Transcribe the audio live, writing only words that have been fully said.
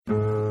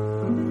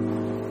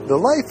The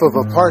life of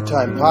a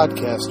part-time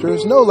podcaster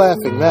is no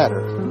laughing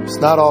matter. It's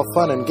not all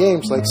fun and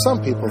games like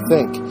some people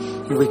think.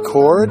 You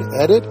record,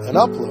 edit, and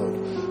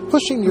upload,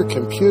 pushing your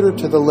computer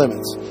to the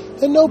limits,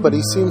 and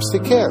nobody seems to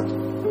care.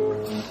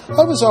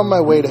 I was on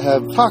my way to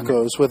have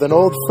tacos with an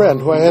old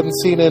friend who I hadn't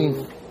seen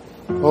in,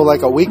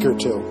 like a week or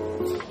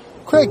two.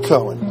 Craig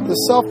Cohen, the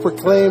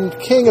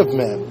self-proclaimed king of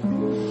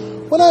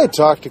men. When I had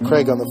talked to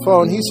Craig on the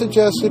phone, he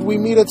suggested we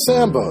meet at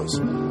Sambo's.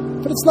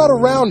 But it's not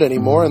around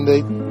anymore, and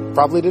they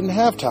probably didn't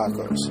have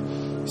tacos.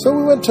 So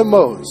we went to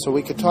Moe's so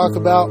we could talk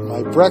about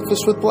My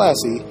Breakfast with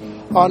Blassie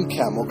on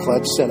Camel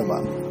Clutch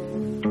Cinema.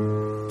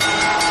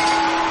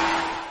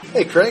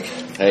 Hey, Craig.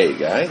 Hey,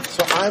 Guy.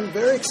 So I'm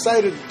very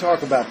excited to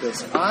talk about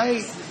this.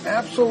 I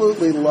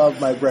absolutely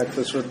love My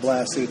Breakfast with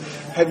Blassie.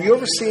 Have you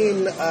ever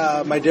seen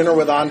My Dinner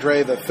with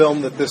Andre, the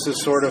film that this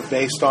is sort of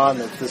based on,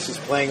 that this is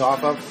playing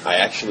off of? I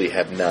actually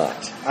have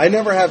not. I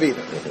never have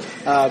either.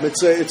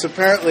 It's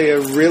apparently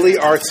a really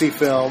artsy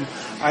film.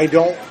 I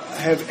don't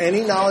have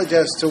any knowledge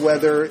as to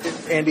whether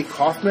Andy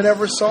Kaufman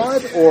ever saw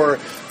it or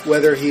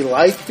whether he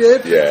liked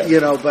it.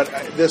 Yeah. But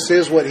this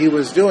is what he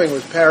was doing,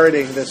 was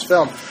parodying this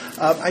film.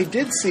 I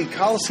did see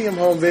Coliseum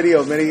Home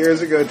Video many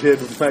years ago did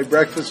My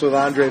Breakfast with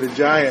Andre the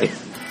Giant.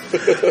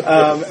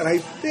 And I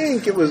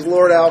think it was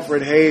Lord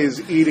Alfred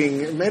Hayes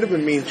eating, it might have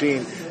been Mean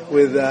Gene,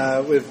 with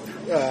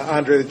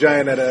Andre the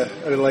Giant at a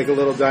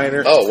little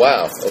diner. Oh,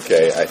 wow.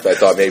 Okay. I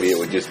thought maybe it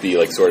would just be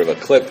like sort of a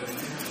clip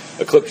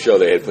show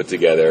they had put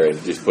together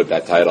and just put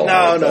that title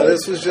on it. No,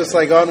 this was just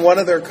like on one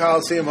of their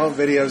Coliseum Home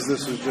Videos.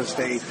 This was just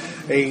a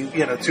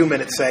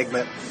 2-minute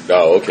segment.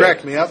 Oh, okay.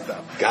 Cracked me up,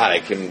 though. God, I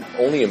can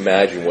only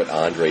imagine what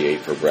Andre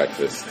ate for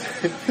breakfast.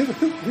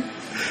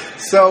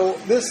 So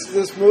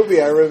this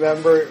movie, I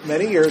remember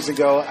many years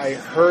ago, I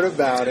heard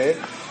about it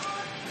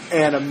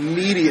and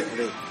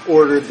immediately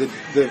ordered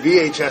the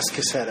VHS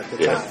cassette at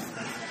the time.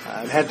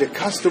 I had to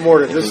custom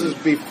order. This is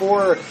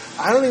before,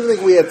 I don't even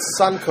think we had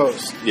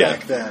Suncoast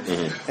back then.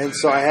 Mm-hmm. And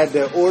so I had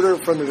to order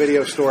from the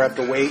video store. I have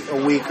to wait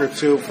a week or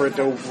two for it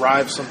to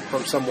arrive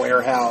from some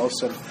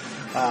warehouse. And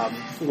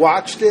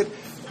watched it,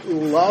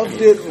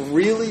 loved it,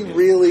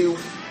 really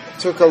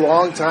took a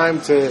long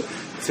time to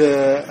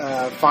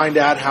find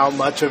out how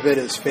much of it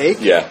is fake,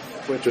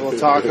 which we'll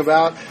talk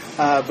about.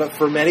 But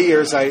for many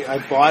years, I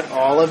bought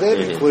all of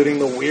it, including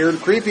the weird,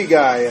 creepy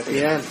guy at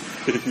the end.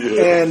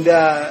 And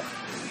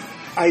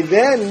I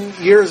then,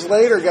 years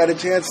later, got a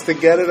chance to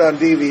get it on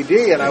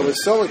DVD, and I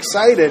was so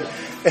excited,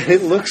 and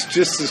it looks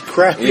just as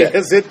crappy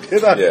as it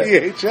did on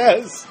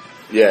VHS.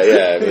 Yeah.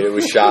 I mean, it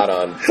was shot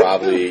on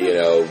probably,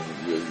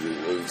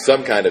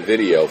 some kind of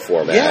video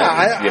format.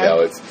 Yeah.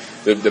 It's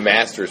the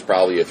master is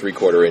probably a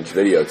 3/4-inch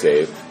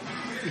videotape.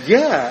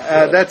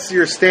 Yeah, that's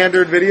your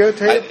standard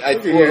videotape?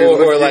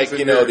 Or like,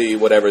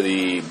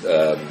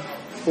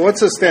 what's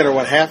the standard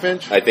one, 1/2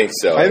 inch? I think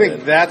so. I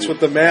think that's what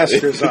the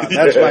master's on.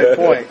 That's my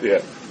point.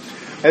 Yeah.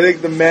 I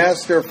think the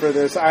master for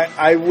this,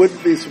 I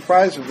wouldn't be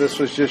surprised if this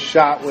was just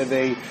shot with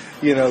a,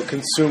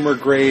 consumer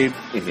grade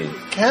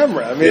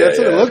camera. I mean, that's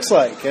what it looks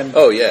like. And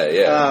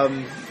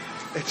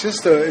it's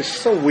just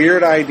a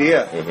weird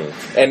idea.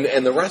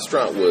 And the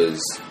restaurant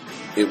was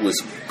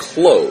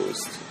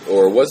closed,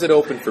 or was it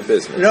open for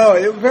business? No,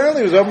 it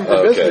apparently was open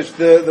for business.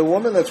 The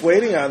woman that's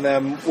waiting on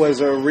them was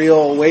a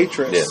real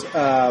waitress.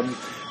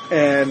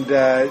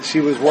 And she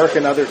was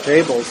working other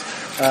tables.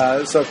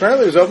 So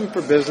apparently it was open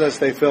for business.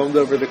 They filmed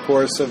over the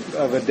course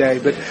of a day.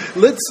 But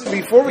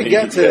before we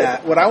get to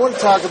that, what I want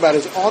to talk about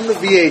is on the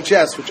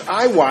VHS, which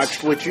I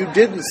watched, which you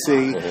didn't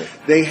see,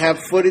 they have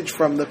footage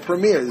from the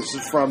premiere. This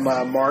is from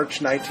March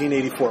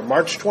 1984.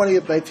 March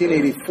 20th,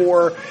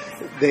 1984,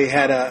 they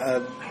had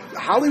a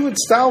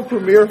Hollywood-style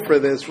premiere for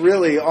this,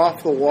 really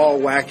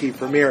off-the-wall, wacky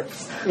premiere.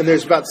 And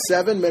there's about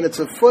 7 minutes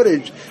of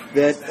footage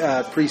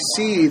that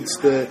precedes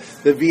the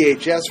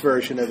VHS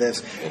version of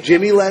this.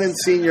 Jimmy Lennon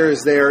Sr.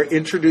 is there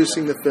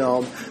introducing the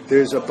film.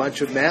 There's a bunch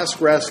of masked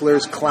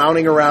wrestlers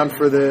clowning around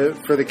for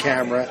the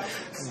camera.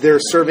 They're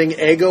serving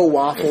Eggo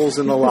waffles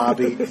in the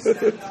lobby.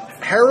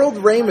 Harold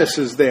Ramis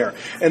is there.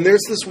 And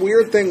there's this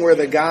weird thing where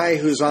the guy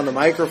who's on the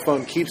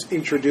microphone keeps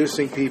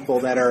introducing people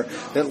that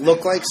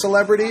look like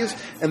celebrities.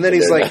 And then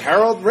he's like,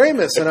 Harold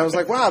Ramis. And I was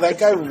like, wow, that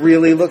guy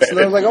really looks... And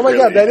I was like, oh my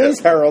God, that is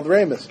Harold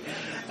Ramis.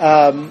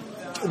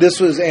 This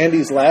was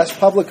Andy's last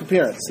public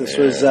appearance. This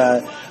was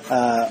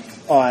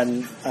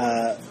on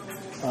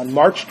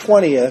March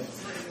 20th.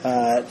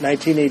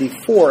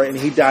 1984, and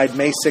he died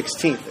May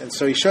 16th. And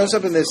so he shows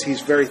up in this.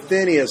 He's very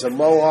thin. He has a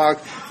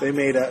mohawk. They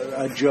made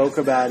a joke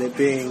about it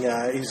being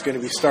he's going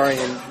to be starring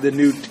in the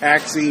new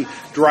Taxi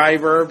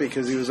Driver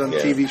because he was on the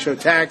TV show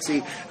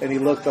Taxi, and he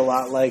looked a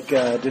lot like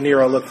De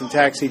Niro looked in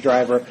Taxi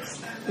Driver.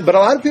 But a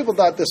lot of people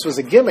thought this was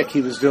a gimmick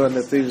he was doing,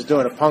 that he was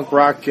doing a punk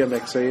rock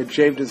gimmick, so he had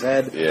shaved his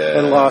head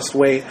and lost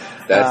weight.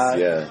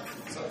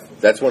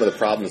 That's one of the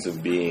problems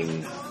of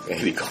being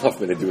Andy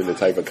Kaufman and doing the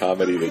type of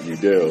comedy that you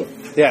do.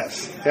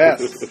 Yes.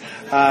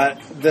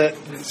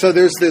 So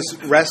there's this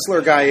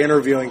wrestler guy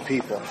interviewing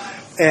people.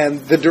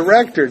 And the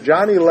director,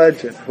 Johnny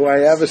Legend, who I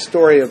have a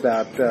story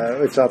about,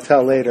 which I'll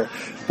tell later,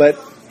 but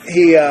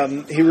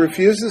he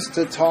refuses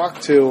to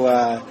talk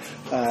to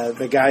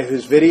the guy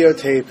who's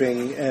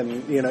videotaping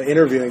and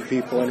interviewing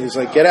people, and he's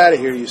like, "Get out of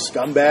here, you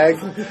scumbag!"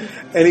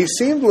 And he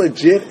seemed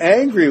legit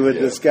angry with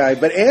this guy.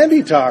 But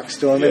Andy talks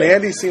to him, and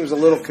Andy seems a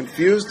little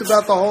confused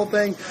about the whole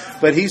thing,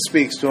 but he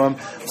speaks to him.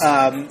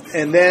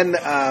 And then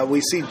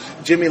we see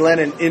Jimmy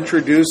Lennon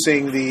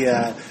introducing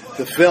the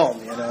film,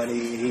 and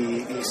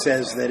he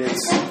says that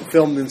it's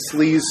filmed in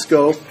sleaze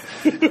scope.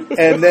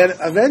 And then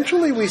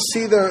eventually we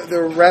see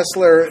the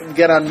wrestler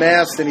get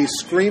unmasked, and he's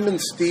screaming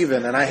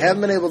Steven. And I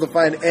haven't been able to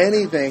find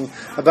anything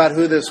about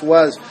who this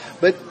was.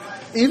 But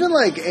even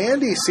like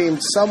Andy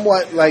seemed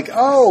somewhat like,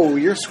 "Oh,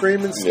 you're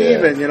screaming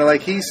Steven."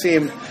 Like he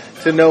seemed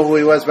to know who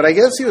he was. But I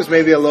guess he was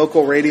maybe a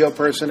local radio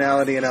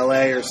personality in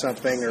L.A. or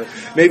something. Or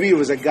maybe he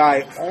was a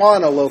guy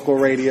on a local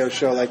radio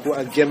show, like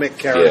a gimmick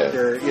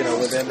character,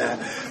 within that.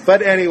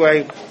 But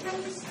anyway,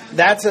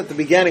 that's at the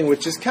beginning,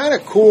 which is kind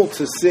of cool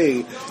to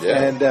see.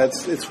 Yeah. And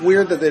it's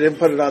weird that they didn't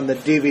put it on the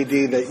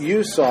DVD that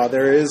you saw.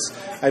 There is,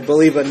 I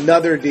believe,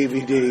 another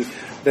DVD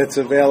that's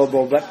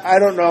available, but I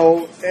don't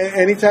know.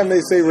 Anytime they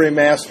say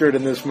remastered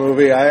in this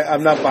movie,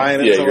 I'm not buying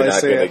it until I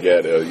see it.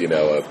 Yeah, you're not going to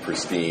get a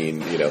pristine,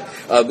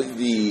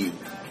 the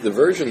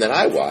version that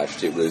I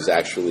watched, it was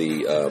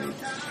actually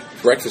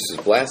Breakfast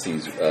with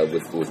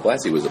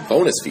Blassie was a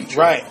bonus feature.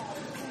 Right.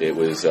 It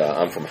was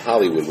I'm From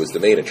Hollywood was the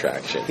main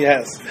attraction.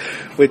 Yes,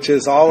 which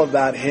is all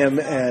about him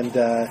and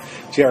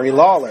Jerry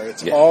Lawler.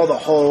 It's all the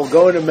whole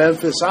going to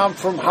Memphis. I'm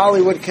from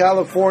Hollywood,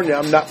 California.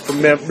 I'm not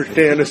from Memphis,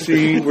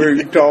 Tennessee, where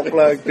you talk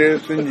like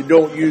this and you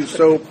don't use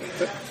soap.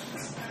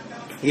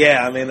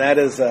 Yeah, I mean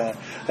that's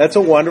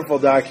a wonderful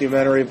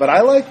documentary. But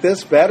I like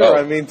this better. Oh.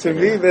 I mean, to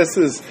me, this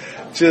is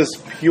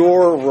just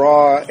pure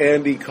raw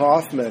Andy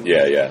Kaufman.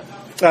 Yeah.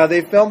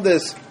 They filmed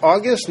this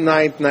August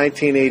 9th,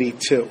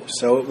 1982,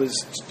 so it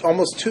was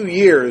almost 2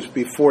 years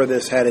before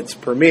this had its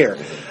premiere.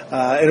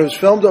 And it was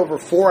filmed over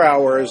 4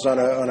 hours on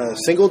a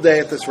single day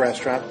at this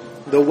restaurant.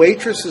 The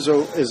waitress is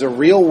a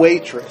real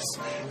waitress,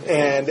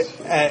 and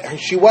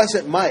she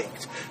wasn't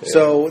mic'd.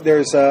 So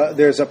there's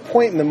a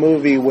point in the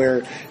movie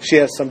where she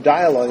has some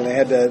dialogue, and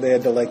they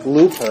had to like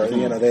loop her.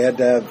 They had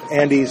to have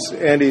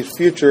Andy's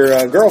future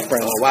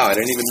girlfriend. Oh wow, I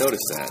didn't even notice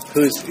that.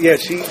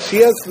 She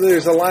has.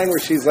 There's a line where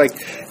she's like,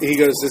 he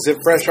goes, "Is it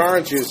fresh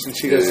orange juice?" And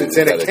she goes, "It's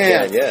in a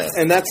can." Yeah.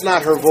 And that's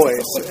not her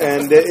voice,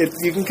 and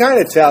you can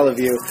kind of tell if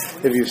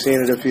you've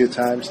seen it a few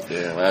times.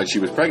 Yeah, well, she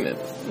was pregnant.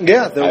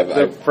 Yeah,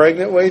 the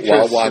pregnant waitress.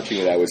 While watching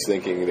it, I was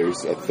thinking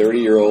there's a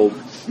 30-year-old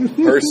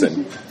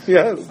person,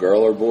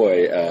 girl or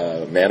boy,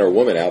 man or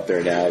woman out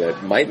there now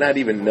that might not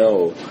even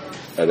know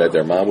that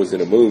their mom was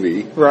in a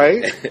movie.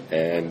 Right.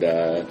 And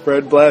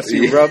Fred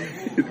Blassie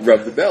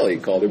rubbed the belly,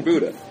 called her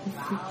Buddha.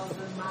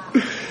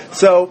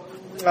 So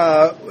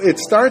it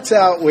starts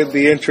out with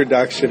the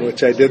introduction,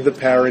 which I did the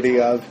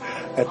parody of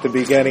at the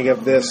beginning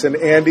of this, and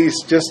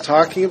Andy's just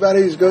talking about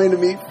he's going to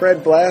meet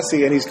Fred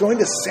Blassie, and he's going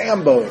to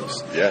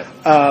Sambo's. Yeah.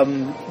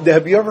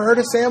 Have you ever heard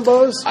of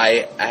Sambo's?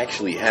 I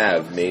actually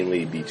have,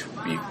 mainly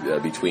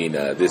between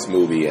this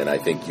movie and I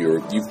think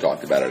you've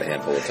talked about it a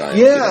handful of times.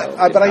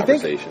 Yeah, but I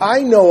think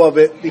I know of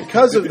it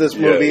because of this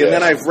movie, and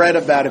then I've read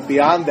about it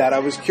beyond that. I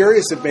was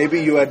curious if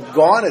maybe you had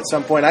gone at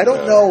some point. I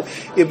don't know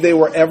if they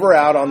were ever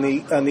out on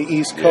the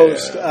East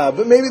Coast,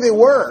 but maybe they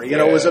were.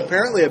 It was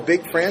apparently a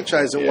big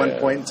franchise at one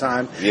point in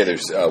time. Yeah,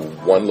 there's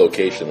one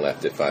location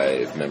left, if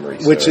memory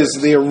serves. Which is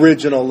the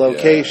original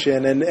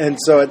location, and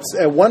so it's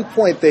at one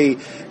point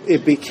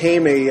it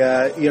became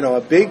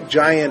a big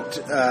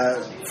giant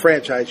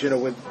franchise,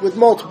 with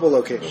multiple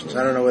locations.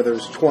 I don't know whether it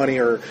was 20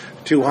 or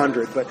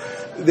 200, but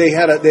they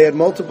had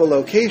multiple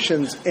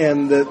locations,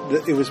 and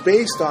it was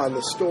based on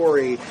the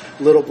story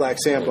Little Black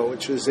Sambo,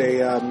 which was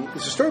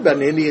it's a story about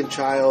an Indian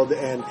child,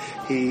 and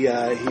he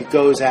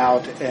goes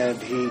out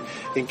and he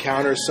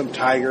encounters some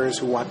tigers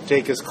who want to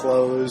take his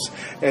clothes,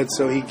 and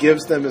so he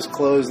gives them his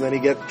clothes, and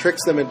then he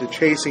tricks them into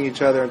chasing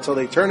each other until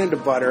they turn into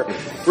butter,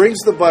 brings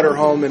the butter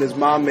home, and his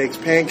mom makes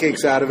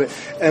pancakes out of it,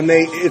 and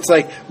it's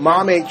like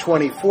mom ate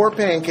 24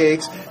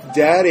 pancakes,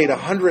 Dad ate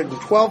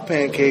 112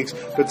 pancakes,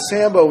 but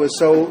Sambo was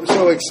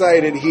so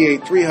excited he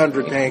ate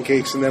 300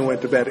 pancakes and then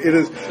went to bed. It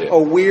is a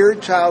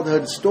weird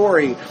childhood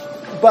story,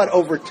 but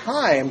over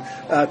time,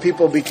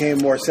 people became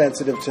more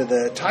sensitive to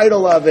the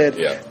title of it,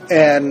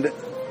 and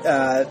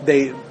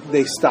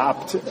they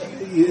stopped.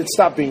 It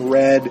stopped being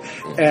read,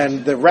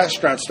 and the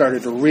restaurant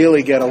started to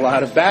really get a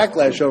lot of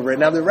backlash over it.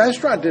 Now, the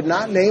restaurant did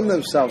not name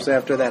themselves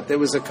after that. There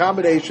was a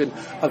combination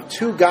of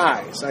two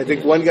guys. I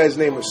think one guy's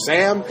name was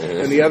Sam,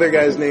 and the other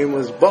guy's name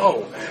was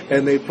Bo,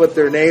 and they put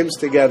their names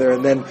together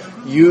and then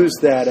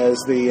used that as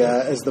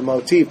the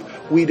motif.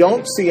 We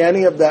don't see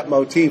any of that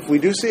motif. We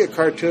do see a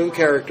cartoon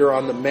character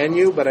on the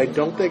menu, but I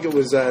don't think it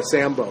was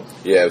Sambo.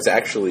 Yeah, it was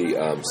actually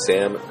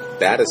Sam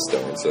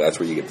Battistone, so that's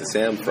where you get the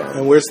Sam from.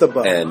 And where's the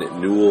Bo? And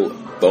Newell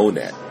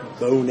Bonet.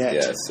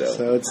 Yeah,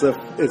 so it's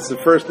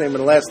the first name and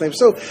the last name.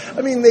 So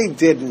I mean, they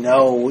did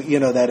know,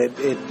 that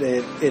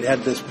it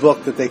had this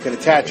book that they could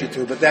attach it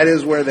to, but that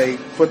is where they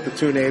put the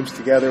two names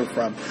together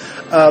from.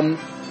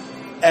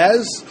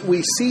 as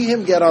we see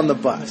him get on the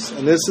bus,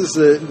 and this is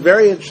a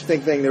very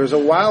interesting thing, there was a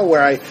while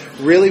where I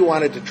really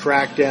wanted to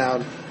track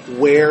down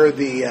where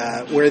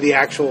the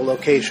actual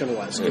location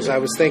was, because I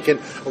was thinking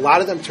a lot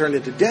of them turned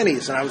into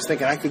Denny's, and I was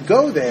thinking I could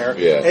go there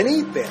and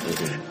eat there.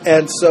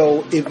 And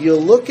so if you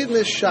look in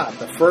this shot,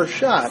 the first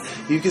shot,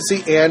 you can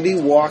see Andy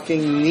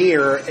walking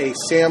near a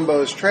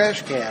Sambo's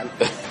trash can,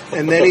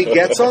 and then he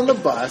gets on the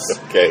bus,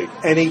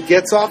 and he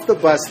gets off the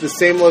bus, the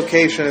same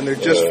location, and they're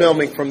just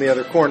filming from the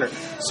other corner.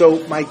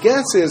 So my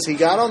guess is he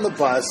got on the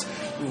bus,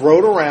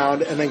 rode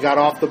around, and then got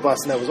off the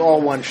bus, and that was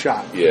all one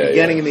shot. The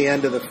beginning and the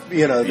end of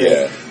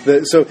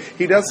the, so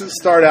he doesn't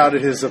start out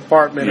at his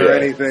apartment or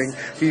anything.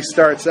 He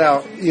starts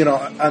out,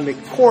 on the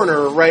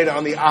corner, right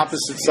on the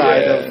opposite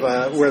side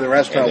of where the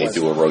restaurant was.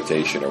 And they do a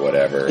rotation or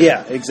whatever.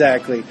 Yeah,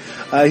 exactly.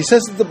 He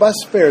says that the bus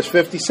fare is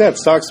 50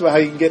 cents. Talks about how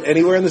you can get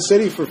anywhere in the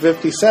city for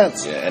 50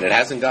 cents. Yeah, and it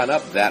hasn't gone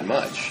up that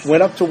much.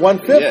 Went up to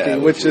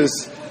 150, which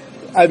is...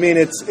 I mean,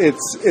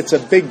 it's a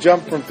big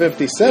jump from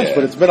 50 cents,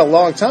 but it's been a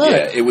long time.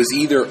 Yeah, it was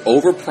either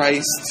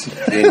overpriced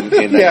in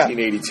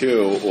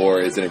 1982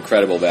 or it's an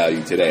incredible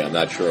value today. I'm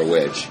not sure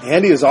which.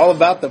 Andy is all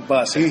about the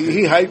bus.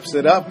 He hypes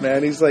it up,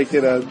 man. He's like,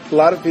 a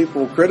lot of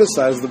people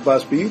criticize the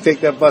bus, but you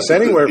take that bus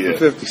anywhere for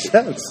 50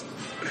 cents.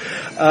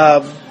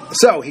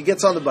 So he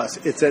gets on the bus.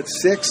 It's at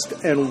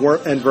 6th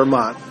and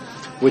Vermont,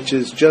 which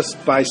is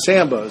just by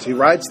Sambo's. He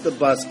rides the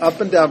bus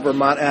up and down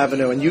Vermont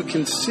Avenue, and you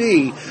can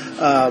see...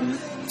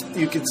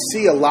 you can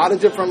see a lot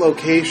of different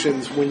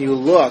locations when you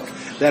look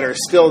that are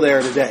still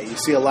there today. You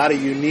see a lot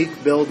of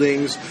unique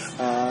buildings.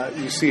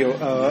 You see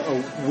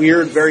a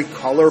weird, very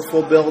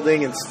colorful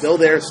building, and still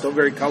there, still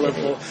very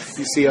colorful.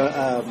 You see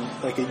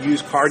like a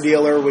used car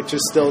dealer, which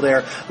is still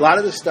there. A lot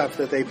of the stuff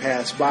that they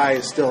pass by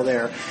is still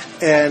there.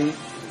 And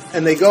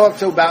they go up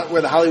to about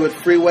where the Hollywood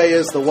Freeway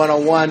is, the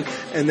 101,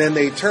 and then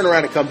they turn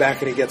around and come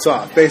back and he gets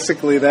off.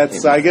 Basically,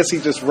 that's, I guess he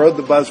just rode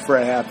the bus for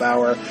a half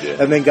hour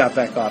and then got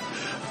back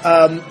off.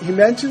 He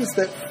mentions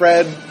that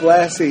Fred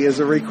Blassie is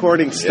a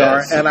recording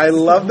star, and I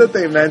love that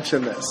they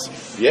mention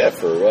this. Yeah,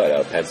 for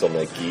what? Pencil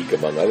Neck Geek,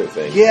 among other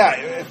things.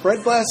 Yeah, Fred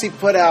Blassie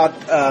put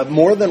out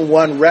more than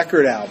one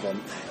record album,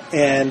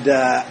 and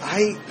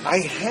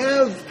I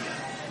have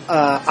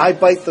I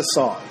Bite the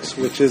Songs,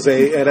 which is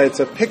it's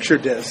a picture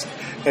disc.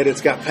 And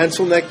it's got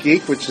Pencil Neck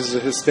Geek, which is a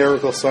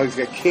hysterical song. It's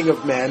got King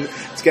of Men.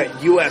 It's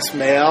got U.S.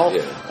 Mail.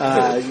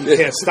 You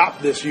can't stop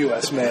this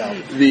U.S. Mail.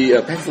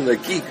 The Pencil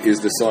Neck Geek is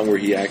the song where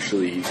he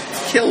actually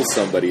kills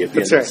somebody at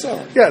the end of the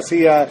song. Yes, he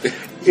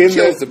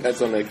kills the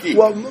Pencil Neck Geek.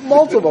 Well,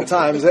 multiple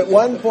times. At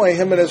one point,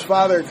 him and his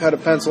father cut a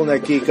Pencil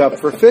Neck Geek up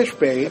for fish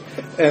bait,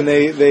 and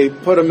they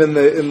put him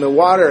in the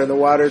water, and the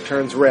water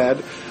turns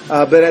red.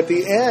 But at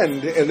the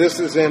end, and this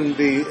is in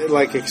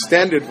the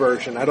extended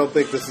version. I don't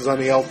think this is on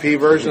the LP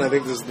version. I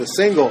think this is the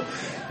single.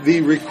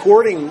 The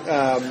recording,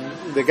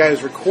 the guy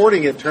who's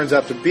recording it turns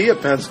out to be a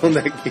Pencil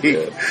Neck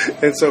Geek,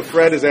 and so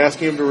Fred is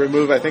asking him to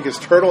remove, I think, his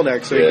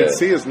turtleneck so he can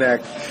see his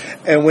neck.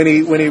 And when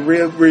he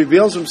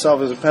reveals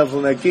himself as a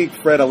Pencil Neck Geek,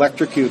 Fred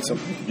electrocutes him.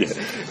 Yeah.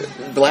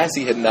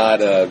 Blassie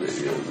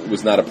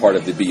was not a part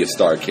of the Be a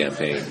Star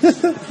campaign.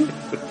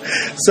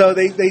 So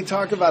they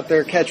talk about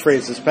their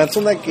catchphrases,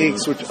 Pencil Neck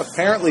Geeks, which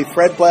apparently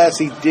Fred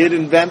Blassie did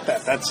invent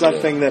that. That's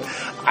something that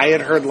I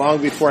had heard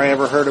long before I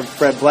ever heard of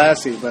Fred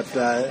Blassie. But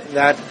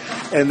that,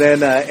 and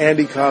then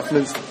Andy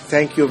Kaufman's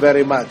 "Thank you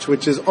very much,"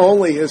 which is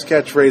only his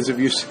catchphrase if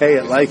you say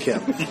it like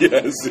him.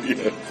 Yes.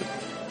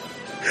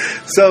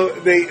 So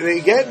they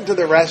get into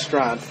the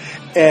restaurant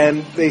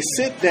and they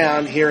sit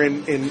down here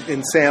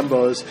in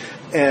Sambo's,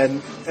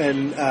 and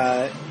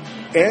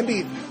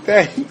Andy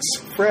thanks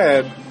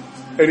Fred.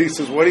 And he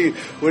says, "What do you?"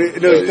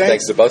 No, he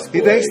thanks the busboy.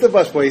 He thanks the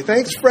busboy. He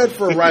thanks Fred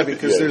for arriving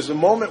because there's a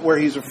moment where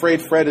he's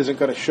afraid Fred isn't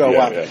going to show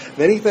up. Yeah.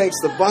 Then he thanks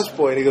the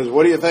busboy, and he goes,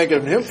 "What are you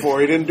thanking him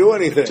for? He didn't do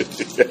anything."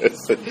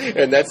 Yes.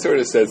 And that sort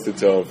of sets the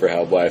tone for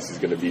how Blassie's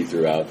going to be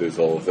throughout this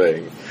whole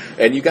thing.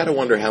 And you got to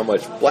wonder how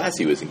much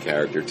Blassie was in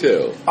character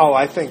too. Oh,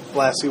 I think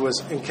Blassie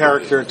was in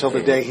character until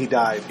the day he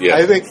died. Yeah.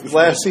 I think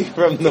Blassie,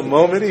 from the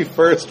moment he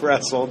first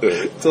wrestled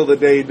till the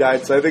day he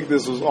died. So I think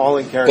this was all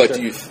in character.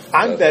 But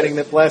I'm betting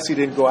that Blassie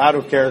didn't go out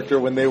of character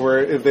when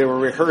if they were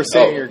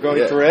rehearsing or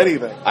going through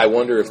anything. I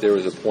wonder if there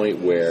was a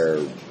point where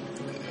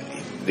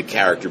the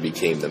character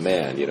became the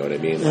man. You know what I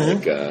mean?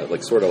 Mm-hmm.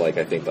 Like sort of like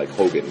I think like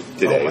Hogan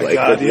today. Oh my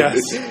God,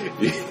 yes.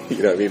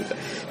 You know what I mean?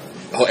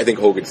 I think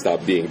Hogan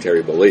stopped being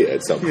Terry Bollea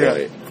at some point.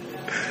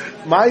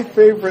 Yeah. My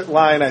favorite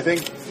line, I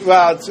think,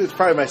 well, it's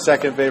probably my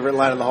second favorite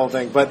line in the whole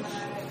thing, but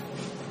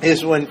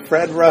is when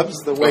Fred rubs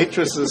the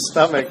waitress's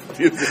stomach.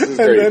 And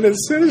then as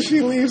soon as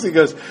she leaves, he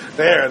goes,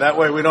 "There, that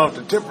way we don't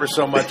have to tip her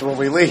so much when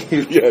we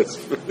leave." Yes.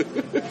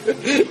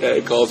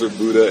 He calls her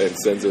Buddha and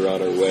sends her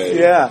on her way.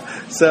 Yeah.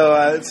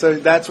 So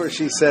that's where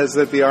she says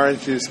that the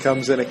orange juice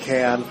comes in a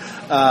can.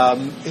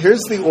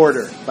 Here's the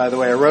order, by the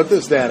way. I wrote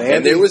this down.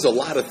 And there was a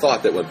lot of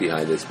thought that went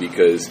behind this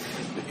because,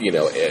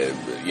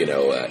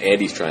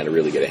 Andy's trying to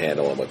really get a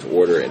handle on what to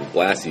order, and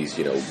Blassie's,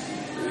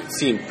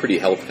 seemed pretty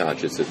health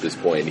conscious at this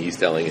point, and he's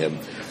telling him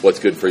what's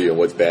good for you and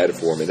what's bad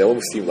for him, and it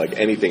almost seemed like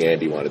anything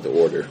Andy wanted to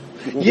order.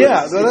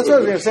 Yeah, so that's what I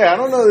was going to say. I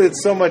don't know that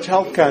it's so much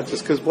health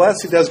conscious, because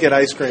Blassie does get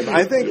ice cream.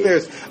 I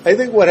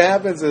think what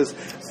happens is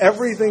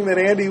everything that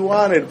Andy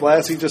wanted,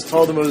 Blassie just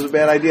told him it was a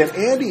bad idea, and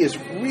Andy is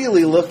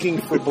really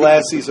looking for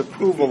Blassie's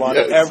approval on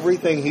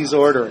everything he's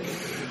ordering.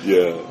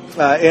 Yeah.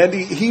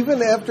 Andy,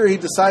 even after he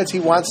decides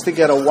he wants to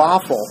get a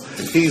waffle,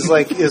 he's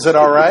like, is it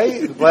all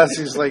right?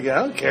 Blassie's like, I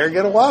don't care,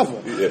 get a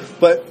waffle. Yeah.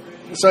 But,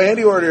 so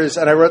Andy orders,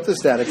 and I wrote this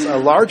down, it's a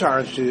large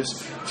orange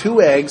juice, 2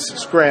 eggs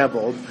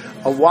scrambled,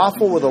 a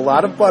waffle with a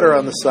lot of butter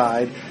on the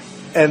side,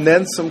 and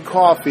then some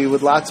coffee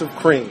with lots of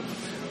cream.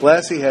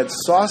 Blassie had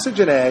sausage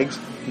and eggs,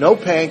 no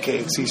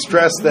pancakes. He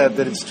stressed that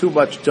it's too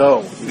much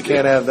dough. You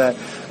can't have that.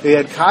 They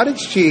had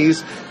cottage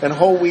cheese and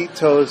whole wheat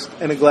toast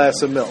and a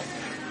glass of milk.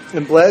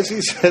 And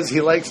Blassie says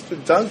he likes to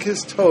dunk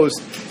his toast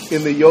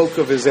in the yolk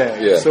of his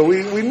egg. Yeah. So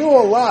we knew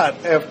a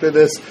lot after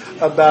this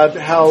about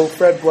how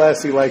Fred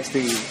Blassie likes to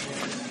eat.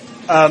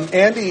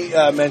 Andy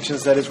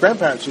mentions that his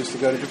grandparents used to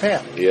go to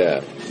Japan.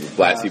 Yeah.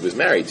 Blassie was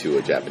married to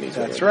a Japanese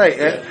woman. That's right.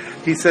 Yeah.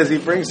 He says he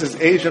brings his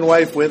Asian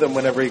wife with him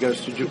whenever he goes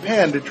to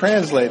Japan to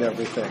translate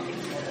everything.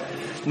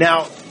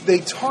 Now, they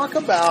talk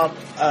about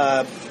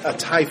a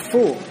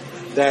typhoon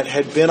that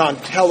had been on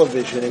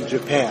television in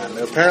Japan.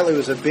 Apparently it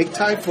was a big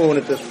typhoon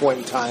at this point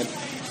in time,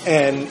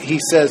 and he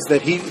says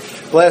that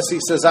Blassie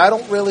says, I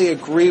don't really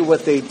agree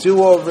what they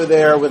do over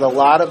there with a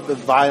lot of the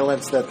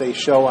violence that they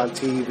show on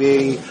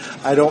TV.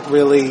 I don't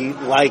really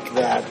like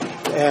that.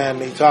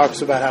 And he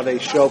talks about how they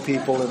show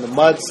people in the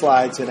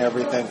mudslides and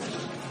everything.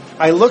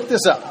 I looked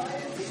this up.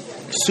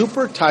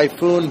 Super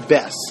Typhoon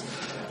Bess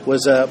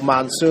was a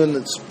monsoon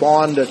that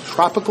spawned a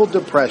tropical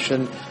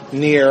depression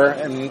near,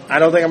 and I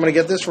don't think I'm going to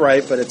get this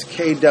right, but it's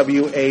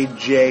Kwajain,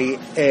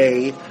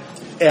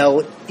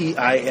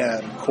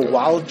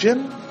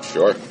 Kowaljan?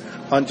 Sure.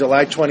 On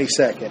July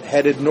 22nd.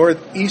 Headed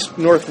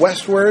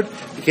northwestward,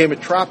 became a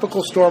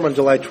tropical storm on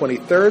July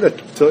 23rd,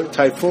 a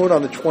typhoon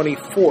on the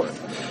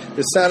 24th.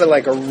 It sounded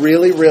like a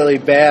really, really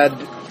bad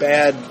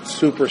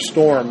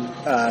superstorm,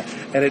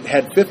 and it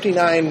had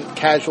 59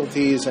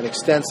 casualties and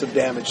extensive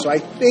damage. So I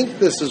think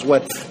this is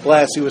what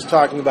Blassie was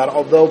talking about,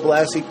 although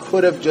Blassie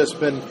could have just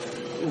been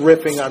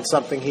riffing on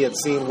something he had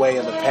seen way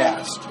in the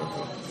past.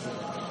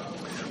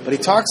 But he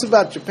talks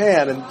about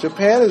Japan, and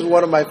Japan is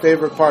one of my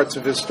favorite parts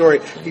of his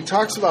story. He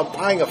talks about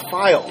buying a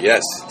file.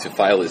 Yes, to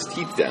file his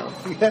teeth down.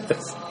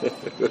 Yes.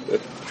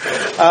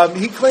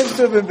 He claims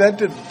to have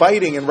invented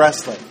biting in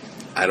wrestling.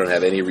 I don't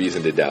have any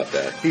reason to doubt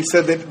that. He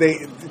said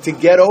that to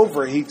get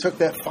over, he took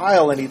that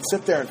file and he'd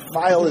sit there and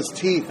file his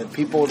teeth, and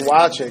people would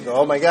watch it and go,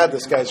 oh my God,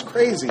 this guy's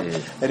crazy.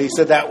 Mm-hmm. And he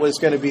said that was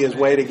going to be his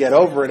way to get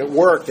over, and it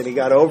worked, and he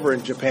got over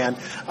in Japan.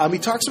 He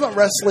talks about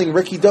wrestling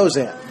Ricky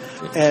Dozan.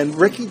 And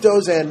Ricky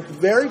Dozan,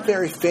 very,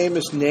 very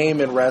famous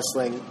name in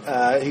wrestling.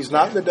 He's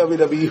not in the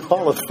WWE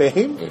Hall of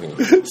Fame,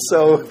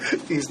 so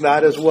he's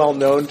not as well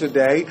known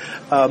today.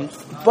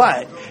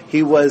 But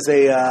he was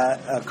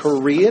a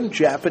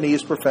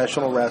Korean-Japanese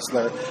professional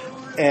wrestler,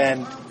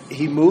 and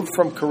he moved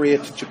from Korea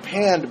to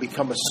Japan to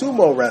become a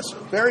sumo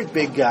wrestler. Very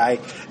big guy,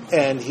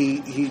 and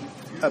he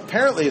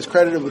apparently is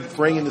credited with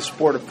bringing the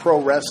sport of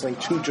pro wrestling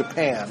to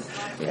Japan,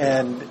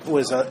 and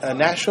was a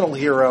national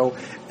hero.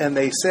 And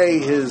they say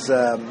his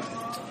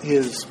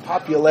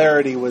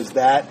popularity was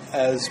that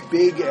as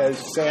big as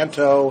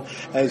Santo,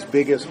 as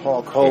big as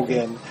Hulk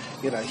Hogan.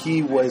 You know,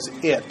 he was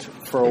it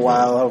for a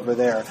while over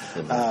there.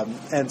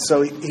 And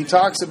so he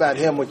talks about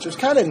him, which is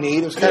kind of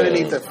neat. It was kind of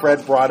neat that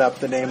Fred brought up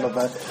the name of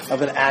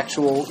an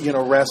actual,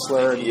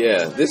 wrestler.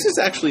 Yeah, this is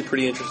actually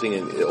pretty interesting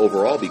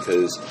overall,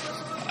 because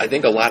I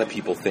think a lot of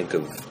people think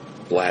of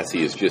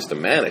Blassie as just a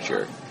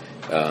manager.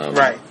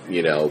 Right.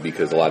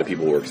 Because a lot of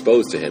people were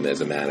exposed to him as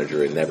a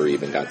manager and never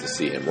even got to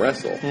see him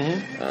wrestle.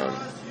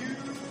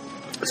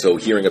 So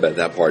hearing about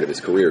that part of his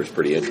career is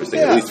pretty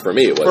interesting. At least for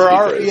me, it was.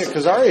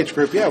 Because our age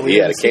group, he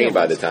had a cane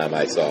by the time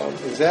I saw him.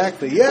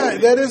 Exactly. Yeah,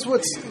 that is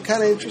what's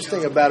kind of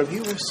interesting about him. He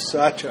was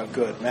such a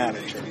good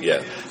manager.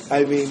 Yeah.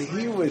 I mean,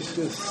 he was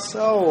just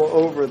so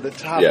over the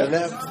top, and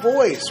that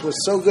voice was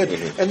so good.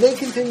 And they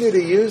continue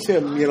to use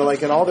him,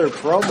 like in all their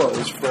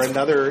promos for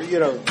another,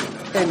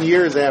 10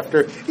 years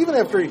after. Even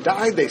after he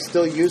died, they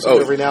still use him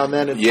every now and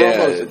then in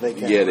promos if they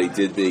can. Yeah, they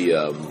did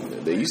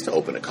they used to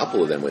open a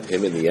couple of them with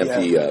him in the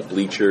empty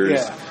bleachers.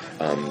 Yeah.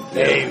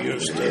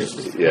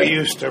 We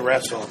used to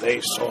wrestle. They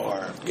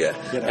soar. Yeah,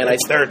 and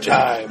it's their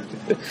time.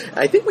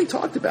 I think we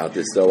talked about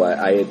this though.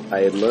 I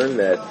had learned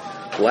that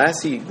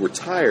Blassie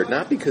retired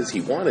not because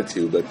he wanted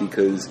to, but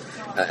because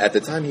at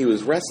the time he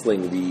was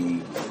wrestling,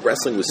 the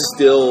wrestling was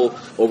still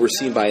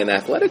overseen by an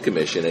athletic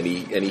commission, and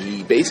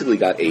he basically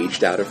got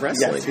aged out of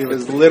wrestling. Yes, he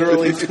was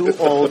literally too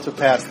old to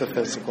pass the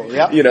physical.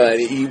 Yeah,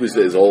 and he was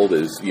as old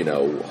as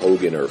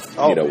Hogan or or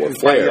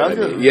Flair.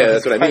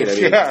 That's what I mean.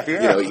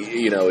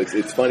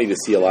 It's funny to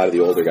see a lot of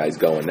the older guys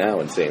going now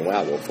and saying,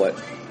 "Wow, well,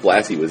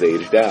 Blassie was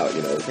aged out."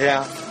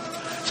 Yeah.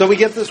 So we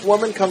get this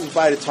woman comes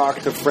by to talk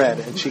to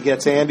Fred, and she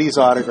gets Andy's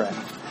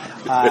autograph.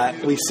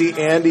 We see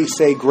Andy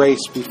say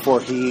grace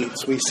before he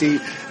eats. We see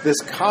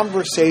this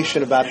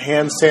conversation about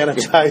hand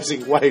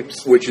sanitizing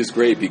wipes. Which is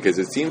great because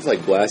it seems like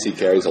Blassie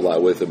carries a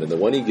lot with him, and the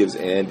one he gives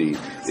Andy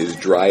is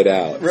dried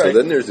out. Right. So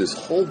then there's this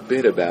whole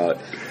bit about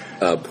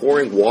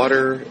pouring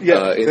water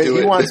into it.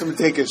 He wants him to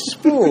take a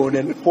spoon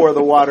and pour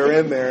the water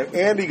in there. And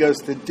Andy goes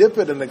to dip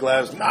it in the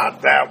glass.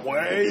 Not that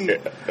way. Yeah.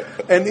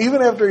 And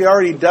even after he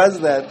already does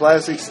that,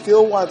 Blassie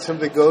still wants him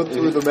to go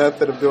through the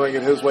method of doing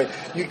it his way.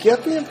 You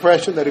get the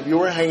impression that if you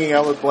were hanging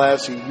out with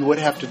Blassie, you would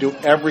have to do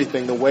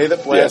everything the way that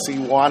Blassie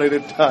wanted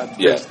it done.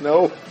 Yeah.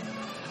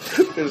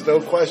 There's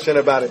no question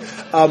about it.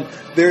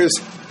 There's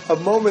a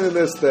moment in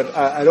this that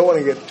I don't want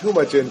to get too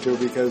much into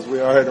because we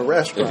are in a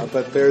restaurant,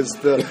 but there's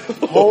the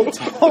whole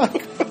talk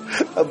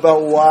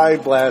about why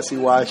Blassie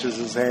washes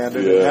his hand,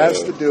 and it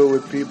has to do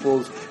with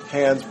people's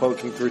hands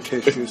poking through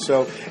tissue.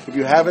 So if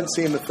you haven't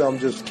seen the film,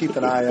 just keep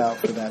an eye out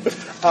for that.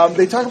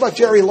 They talk about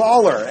Jerry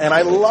Lawler, and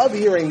I love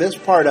hearing this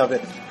part of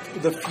it.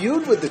 The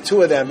feud with the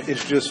two of them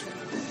is just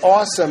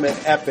awesome and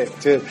epic.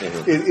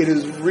 It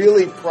is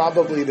really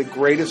probably the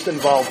greatest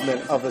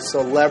involvement of a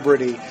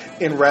celebrity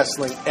in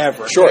wrestling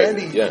ever. Sure.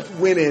 Andy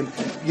winning,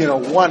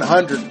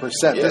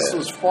 100%. Yeah. This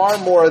was far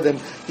more than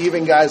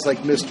even guys like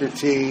Mr.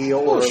 T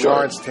or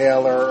Lawrence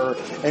Taylor or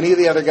any of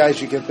the other guys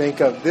you can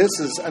think of. This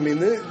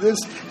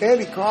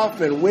Andy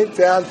Kaufman went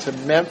down to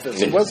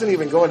Memphis. He wasn't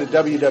even going to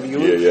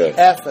WWF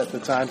at the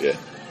time. Yeah.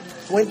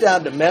 Went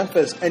down to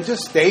Memphis and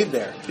just stayed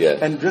there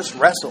and just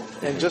wrestled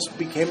and just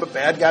became a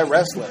bad guy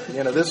wrestler.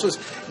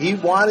 He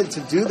wanted to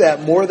do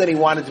that more than he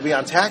wanted to be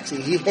on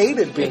Taxi. He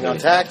hated being on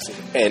Taxi.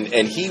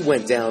 And he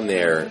went down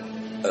there,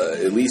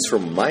 at least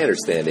from my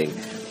understanding,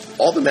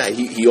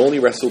 he only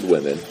wrestled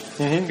women.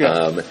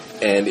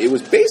 And it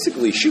was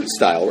basically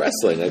shoot-style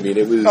wrestling. I mean,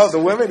 it was... Oh, the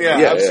women?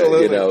 Yeah,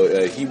 absolutely.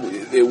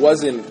 It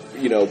wasn't,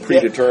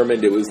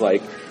 predetermined. It was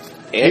like...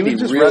 Andy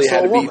really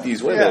had to beat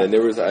these women, and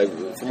there was,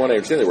 from what I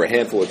understand, there were a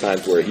handful of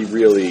times where he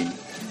really,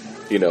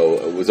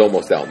 was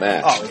almost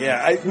outmatched. Oh yeah,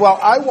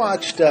 I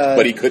watched,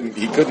 but he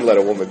couldn't let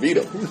a woman beat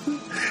him.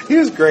 He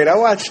was great. I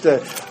watched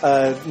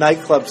a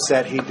nightclub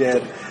set he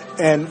did.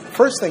 And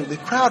first thing, the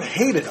crowd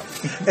hated him.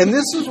 And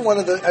this is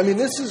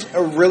this is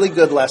a really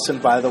good lesson,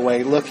 by the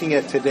way, looking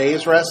at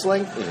today's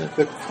wrestling.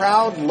 The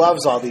crowd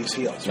loves all these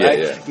heels, right?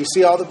 Yeah. You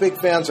see all the big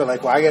fans are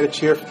like, well, I got to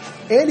cheer.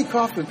 Andy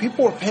Kaufman,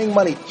 people were paying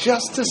money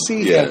just to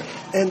see him.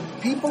 And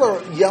people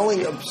are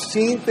yelling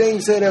obscene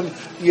things at him,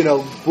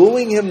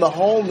 booing him the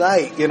whole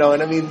night,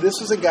 And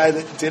this was a guy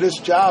that did his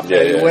job. He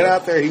went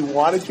out there, he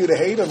wanted you to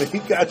hate him, and he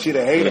got you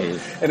to hate him.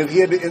 And if he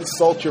had to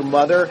insult your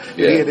mother, if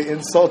he had to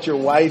insult your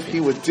wife,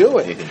 he would do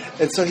it.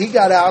 And so he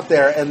got out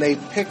there, and they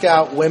pick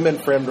out women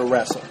for him to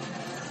wrestle.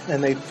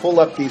 And they pull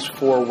up these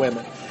 4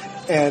 women.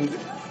 And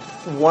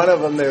one of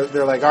them,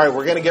 they're like, all right,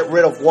 we're going to get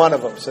rid of one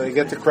of them. So they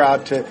get the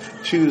crowd to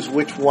choose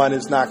which one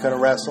is not going to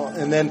wrestle.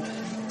 And then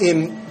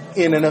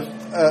in an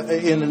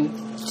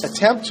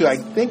attempt to, I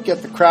think,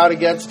 get the crowd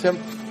against him,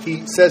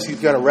 he says he's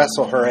going to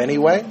wrestle her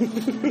anyway.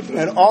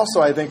 And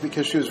also, I think,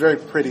 because she was very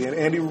pretty. And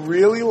Andy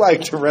really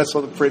liked to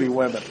wrestle the pretty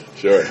women.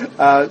 Sure.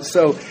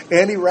 So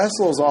Andy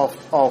wrestles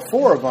all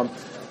 4 of them.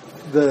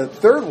 The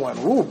third one,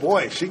 oh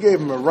boy, she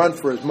gave him a run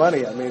for his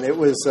money. I mean, it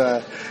was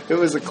a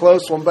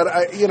close one, but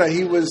I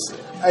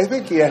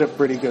think he had a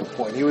pretty good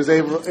point. He was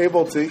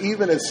able to,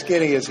 even as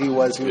skinny as he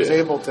was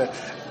able to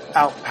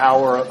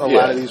outpower a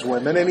lot of these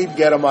women, and he'd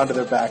get them onto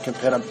their back and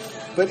pin them.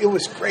 But it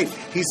was great.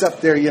 He's up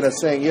there,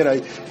 saying, you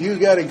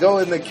got to go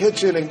in the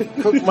kitchen and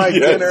cook my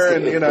dinner,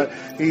 and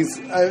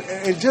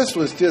it just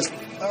was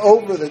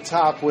over the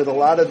top with a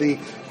lot of the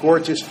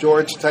Gorgeous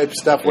George type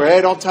stuff where,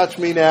 hey, don't touch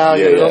me now,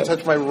 don't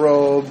touch my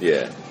robe.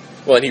 Yeah.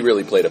 Well, and he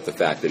really played up the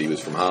fact that he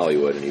was from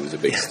Hollywood and he was a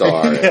big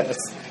star.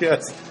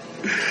 Yes.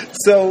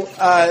 So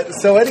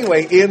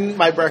anyway, in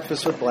My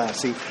Breakfast with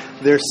Blassie,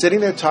 they're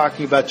sitting there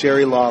talking about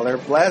Jerry Lawler.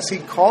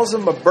 Blassie calls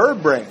him a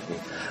bird brain.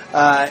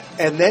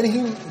 And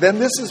then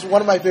this is one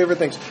of my favorite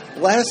things.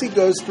 Blassie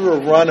goes through a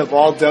run of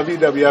all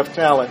WWF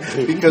talent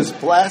because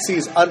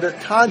Blassie's under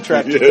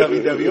contract to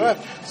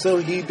WWF, so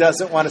he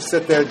doesn't want to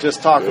sit there and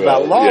just talk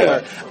about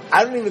Lawler. Yeah.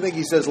 I don't even think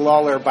he says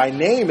Lawler by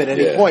name at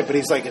any point, but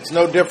he's like, it's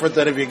no different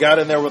than if you got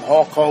in there with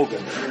Hulk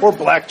Hogan or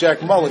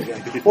Blackjack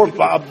Mulligan or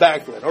Bob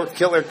Backlund or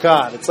Killer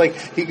Khan. It's like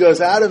he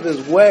goes out of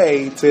his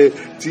way to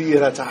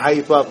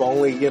hype up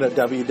only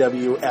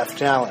WWF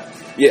talent.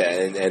 Yeah,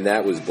 and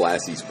that was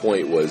Blassie's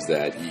point, was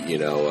that,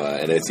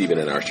 and it's even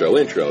in our show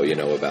intro,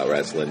 about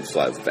wrestling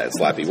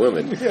slappy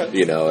women.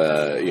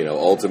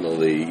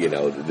 Ultimately,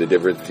 the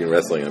difference between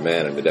wrestling a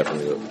man and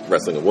definitely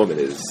wrestling a woman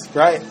is,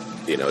 right.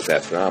 It's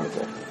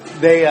astronomical.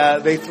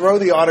 They throw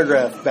the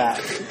autograph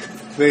back.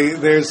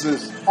 There's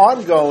this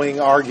ongoing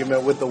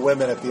argument with the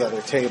women at the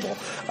other table.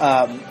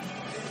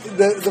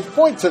 The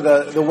point to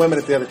the women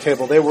at the other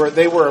table, they were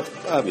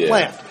a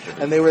plant,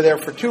 and they were there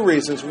for 2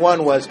 reasons.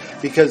 One was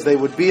because they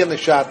would be in the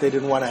shot; they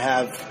didn't want to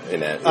have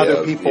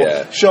other people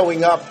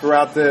showing up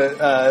throughout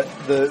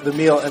the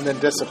meal and then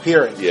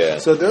disappearing. Yeah.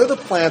 So they're the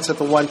plants at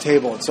the one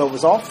table, and so it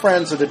was all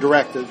friends of the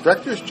director. The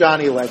director's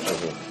Johnny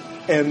Legend.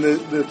 And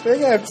the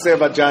thing I have to say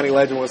about Johnny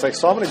Legend was I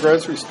saw him in a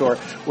grocery store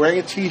wearing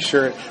a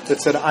T-shirt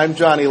that said, "I'm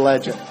Johnny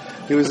Legend."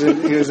 He was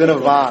in a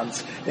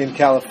Vons in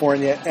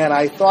California, and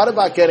I thought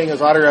about getting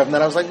his autograph, and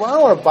then I was like, well, I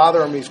don't want to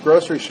bother him. He's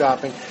grocery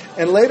shopping.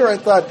 And later I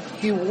thought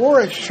he wore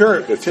a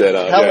shirt to tell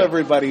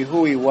everybody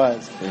who he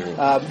was.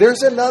 Mm-hmm.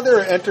 There's another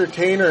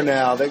entertainer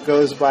now that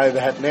goes by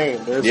that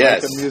name. There's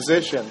like a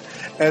musician.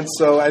 And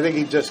so I think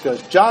he just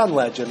goes John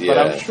Legend, but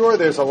I'm sure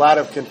there's a lot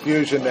of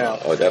confusion now.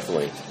 Oh,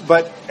 definitely.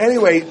 But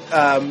anyway,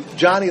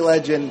 Johnny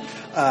Legend,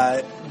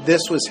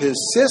 this was his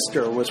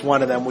sister was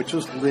one of them, which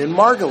was Lynn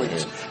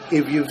Margulies. Mm-hmm.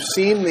 If you've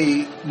seen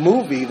the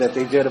movie that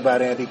they did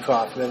about Andy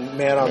Kaufman,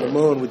 Man on the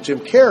Moon, with Jim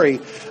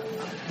Carrey,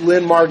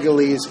 Lynn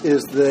Margulies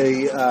is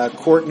the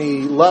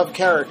Courtney Love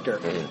character.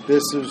 Mm-hmm.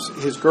 This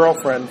is his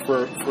girlfriend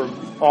for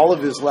all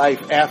of his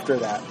life after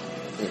that.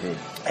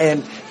 Mm-hmm.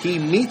 And he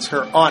meets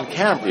her on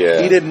camera.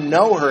 Yeah. He didn't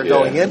know her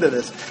going into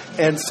this.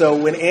 And so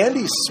when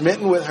Andy's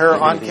smitten with her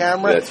on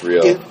camera, that's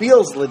real. It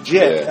feels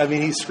legit. Yeah. I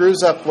mean, he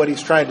screws up what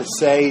he's trying to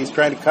say. He's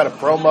trying to cut a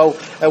promo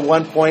at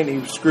one point,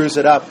 and he screws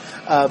it up.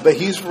 But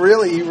he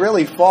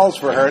really falls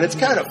for her. And it's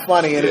kind of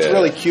funny, and it's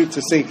really cute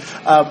to see.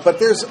 But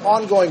there's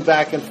ongoing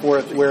back and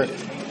forth where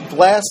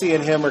Blassie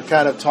and him are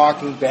kind of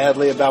talking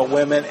badly about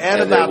women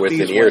and about these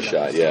women.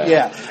 Earshot,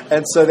 Yeah,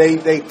 and so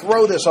they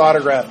throw this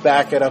autograph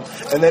back at him,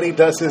 and then he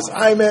does his,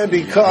 "I'm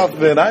Andy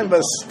Kaufman, I'm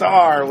a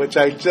star," which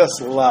I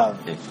just love.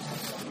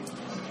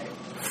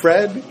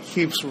 Fred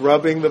keeps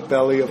rubbing the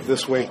belly of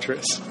this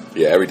waitress.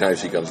 Yeah, every time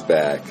she comes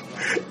back.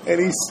 And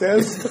he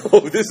says...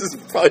 oh, this is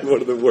probably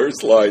one of the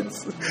worst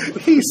lines.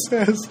 He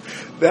says,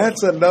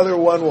 "That's another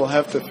one we'll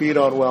have to feed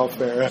on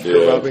welfare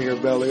after rubbing her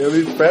belly." I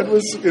mean, Fred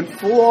was in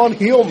full-on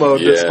heel mode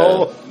this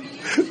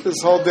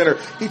whole dinner.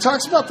 He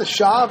talks about the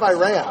Shah of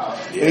Iran.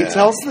 Yeah. And he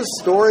tells the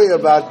story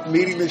about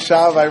meeting the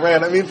Shah of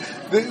Iran. I mean,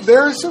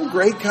 there are some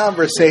great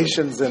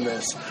conversations in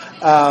this.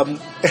 And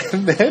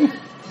then...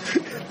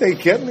 they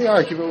get in the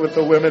argument with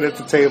the women at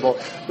the table.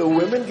 The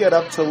women get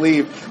up to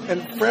leave,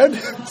 and Fred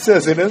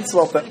says an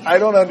insult that I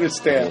don't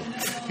understand.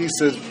 He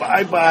says,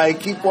 "Bye-bye,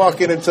 keep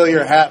walking until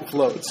your hat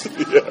floats."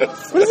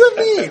 Yes. What does that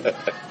mean?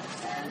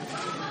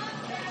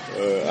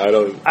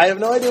 I have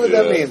no idea what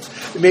that means.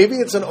 Maybe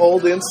it's an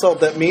old insult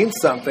that means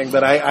something,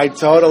 but I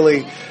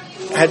totally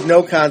had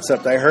no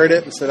concept. I heard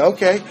it and said,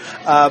 okay.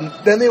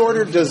 Then they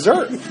ordered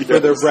dessert for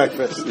their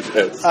breakfast.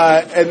 Yes.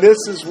 And this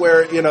is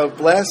where,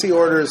 Blassie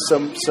orders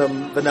some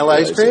vanilla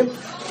ice cream,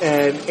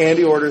 and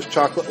Andy orders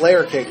chocolate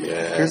layer cake.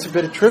 Yeah. Here's a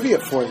bit of trivia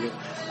for you.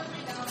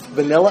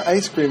 Vanilla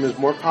ice cream is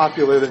more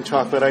popular than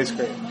chocolate ice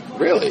cream.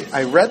 Really?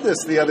 I read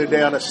this the other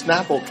day on a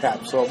Snapple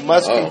cap, so it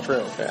must be true.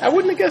 Okay. I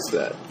wouldn't have guessed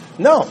that.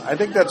 No, I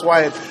think that's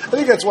why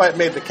it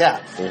made the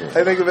cap. Mm-hmm.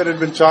 I think if it had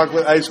been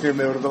chocolate ice cream,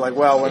 they would have been like,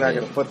 well, we're not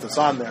going to put this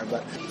on there.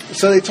 But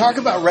so they talk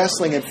about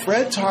wrestling, and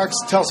Fred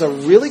tells a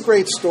really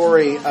great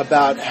story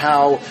about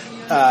how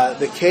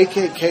the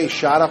KKK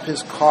shot up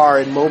his car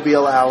in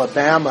Mobile,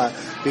 Alabama,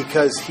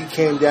 because he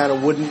came down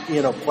and wouldn't,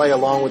 play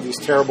along with these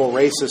terrible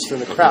racists in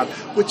the crowd,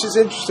 which is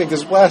interesting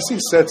because Blassie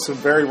said some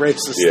very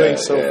racist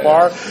things so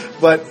far,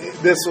 but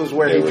this was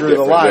where he drew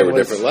the line. There were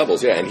different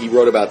levels, and he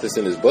wrote about this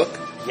in his book.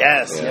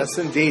 Yes,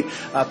 indeed.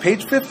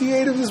 Page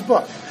 58 of his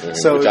book. Mm-hmm.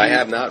 So which I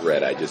have not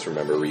read. I just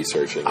remember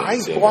researching it. I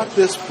bought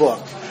this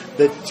book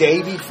the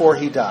day before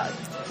he died.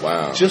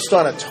 Wow. Just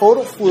on a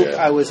total fluke.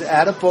 Yeah. I was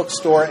at a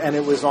bookstore, and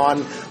it was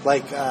on,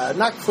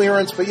 not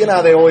clearance, but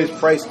they always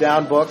price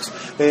down books.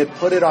 They had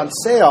put it on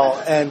sale,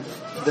 and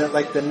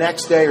the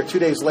next day or 2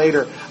 days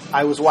later,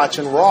 I was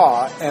watching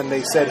Raw, and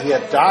they said he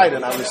had died,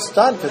 and I was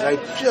stunned because I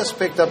just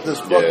picked up this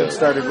book and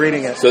started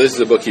reading it. So this is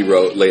a book he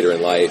wrote later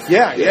in life.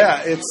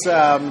 Yeah. It's...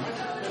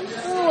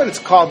 I don't know what it's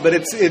called, but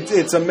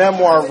it's a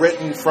memoir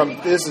written from,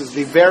 this is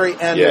the very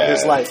end of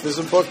his life. This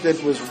is a book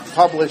that was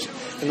published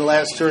in the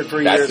last 2 or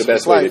 3 years. That's the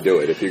best way to do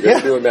it. If you're going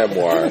to do a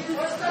memoir,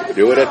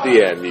 do it at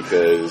the end,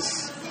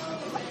 because...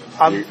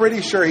 I'm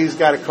pretty sure he's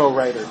got a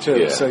co-writer, too.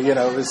 Yeah. So,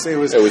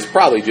 it was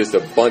probably just a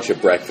bunch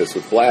of breakfasts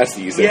with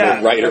Blassies,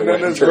 and the writer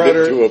went and turned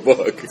it into a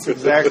book. That's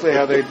exactly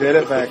how they did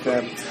it back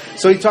then.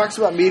 So he talks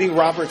about meeting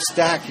Robert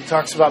Stack. He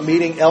talks about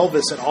meeting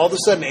Elvis, and all of a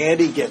sudden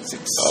Andy gets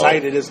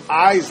excited. His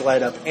eyes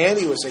light up.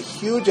 Andy was a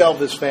huge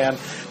Elvis fan,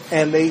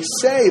 and they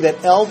say that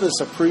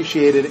Elvis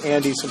appreciated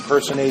Andy's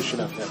impersonation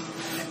of him.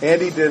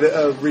 Andy did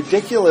a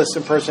ridiculous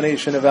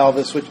impersonation of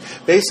Elvis, which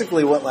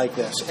basically went like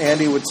this.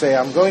 Andy would say,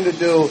 I'm going to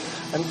do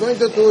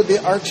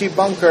the Archie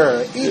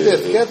Bunker.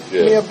 Edith, get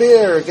me a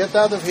beer. Get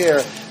out of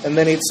here. And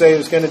then he'd say he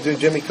was going to do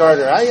Jimmy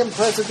Carter. I am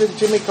President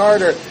Jimmy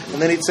Carter.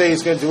 And then he'd say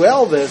he's going to do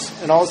Elvis.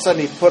 And all of a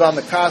sudden he'd put on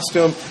the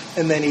costume,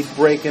 and then he'd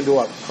break into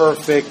a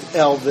perfect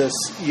Elvis,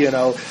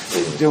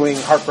 doing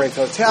Heartbreak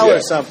Hotel or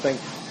something.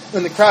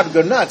 And the crowd would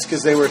go nuts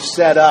because they were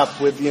set up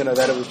with,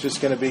 that it was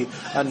just going to be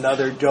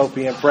another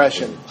dopey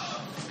impression.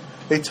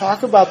 They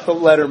talk about the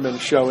Letterman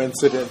show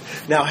incident.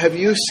 Now, have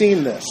you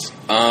seen this?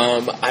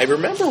 I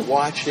remember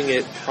watching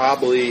it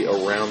probably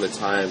around the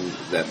time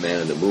that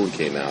Man on the Moon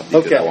came out,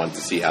 because I wanted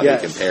to see how they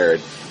compared,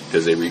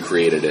 because they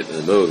recreated it in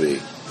the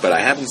movie. But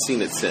I haven't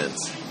seen it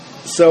since.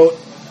 So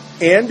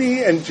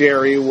Andy and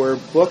Jerry were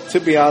booked to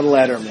be on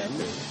Letterman,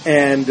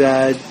 and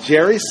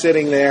Jerry's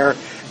sitting there,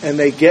 and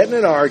they get in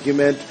an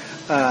argument.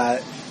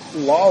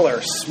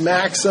 Lawler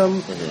smacks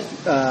him.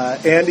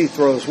 Andy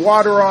throws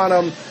water on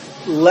him.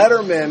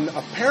 Letterman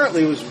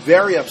apparently was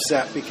very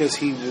upset because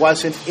he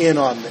wasn't in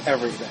on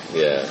everything.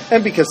 Yeah.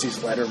 And because he's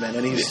Letterman,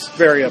 and he's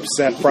very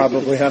upset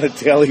probably on a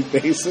daily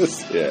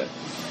basis. Yeah.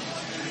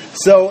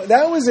 So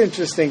that was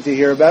interesting to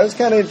hear about. It was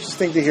kind of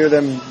interesting to hear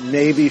them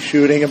maybe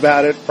shooting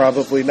about it.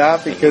 Probably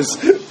not, because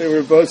they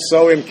were both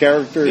so in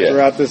character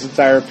throughout this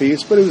entire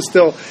piece. But it was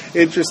still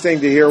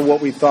interesting to hear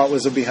what we thought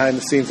was a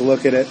behind-the-scenes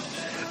look at it.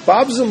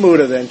 Bob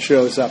Zmuda then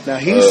shows up. Now,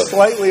 he's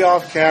slightly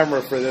off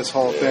camera for this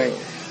whole thing.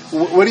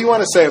 What do you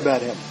want to say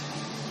about him?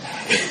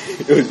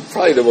 It was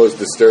probably the most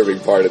disturbing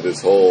part of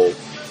this whole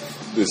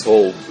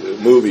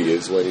movie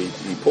is when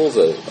he pulls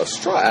a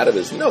straw out of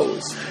his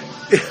nose.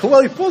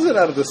 Well, he pulls it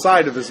out of the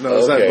side of his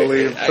nose, I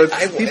believe. But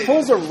he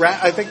pulls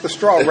the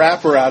straw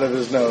wrapper out of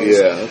his nose.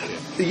 Yeah.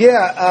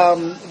 Yeah,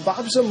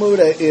 Bob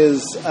Zmuda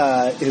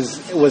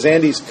was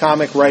Andy's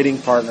comic writing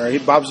partner.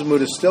 Bob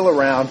Zmuda is still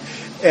around.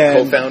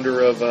 And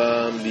co-founder of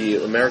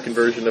the American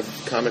version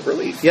of Comic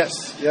Relief.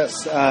 Yes.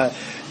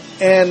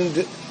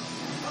 And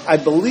I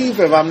believe,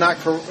 if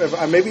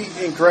I may be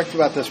incorrect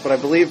about this, but I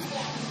believe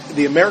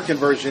the American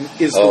version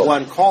is the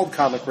one called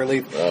Comic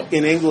Relief. Oh.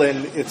 In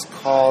England, it's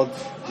called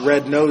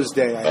Red Nose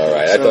Day. All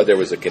right, I thought there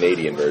was a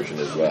Canadian version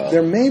as well.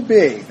 There may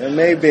be,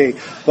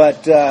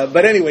 but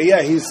anyway,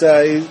 yeah, he's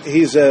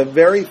a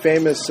very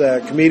famous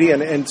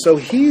comedian, and so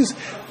he's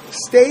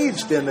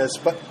staged in this.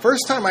 But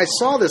first time I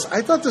saw this,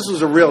 I thought this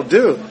was a real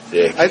dude.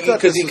 Yeah, I thought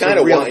because he kind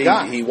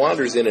of he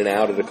wanders in and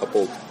out at a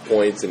couple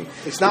points, and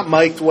it's not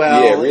mic'd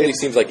well. Yeah, it really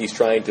seems like he's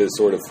trying to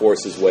sort of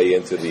force his way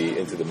into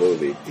the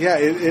movie. Yeah,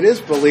 it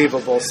is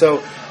believable. So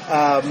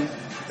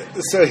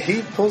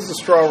he pulls the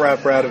straw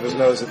wrapper out of his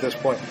nose at this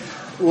point.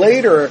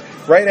 Later,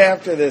 right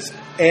after this,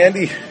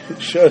 Andy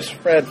shows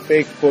Fred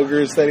fake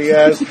boogers that he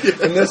has.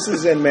 And this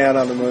is in Man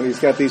on the Moon. He's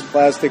got these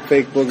plastic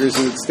fake boogers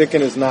he would stick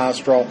in his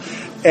nostril.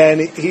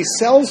 And he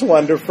sells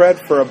one to Fred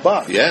for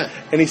 $1. Yeah.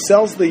 And he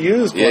sells the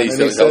used one. Yeah,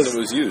 he sells it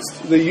was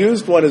used. The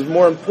used one is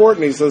more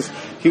important. He says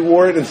he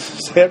wore it in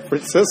San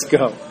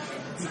Francisco.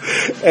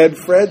 And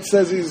Fred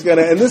says he's going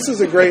to, and this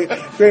is a great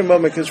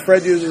moment because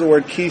Fred uses the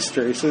word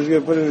keister. He says he's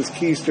going to put in his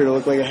keister to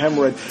look like a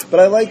hemorrhoid. But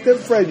I like that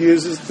Fred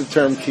uses the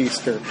term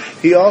keister.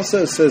 He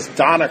also says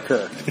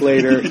Donaker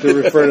later to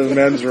refer to the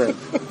men's room,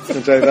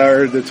 which I thought I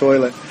heard the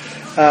toilet.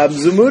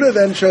 Zmuda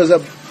then shows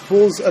up,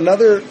 pulls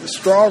another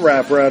straw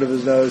wrapper out of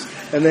his nose,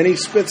 and then he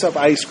spits up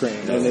ice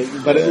cream.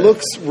 But it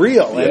looks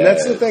real, and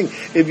that's the thing.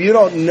 If you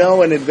don't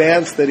know in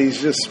advance that he's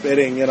just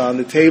spitting it on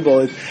the table,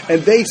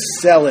 and they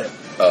sell it.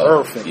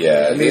 Perfect.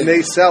 Yeah, I mean,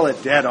 they sell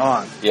it dead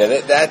on.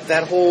 Yeah,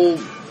 that whole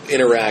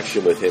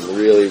interaction with him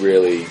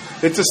really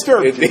it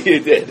disturbed me.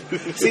 It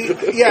did. See,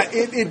 yeah,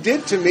 it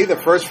did to me the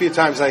first few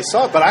times I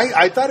saw it, but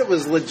I thought it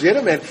was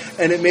legitimate,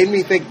 and it made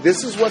me think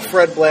this is what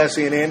Fred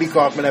Blassie and Andy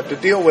Kaufman have to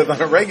deal with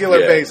on a regular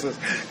basis,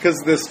 because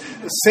this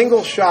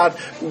single shot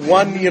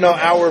 1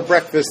 hour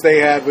breakfast they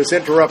had was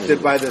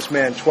interrupted by this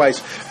man twice.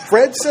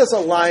 Fred says a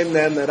line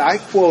then that I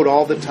quote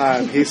all the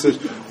time. He says,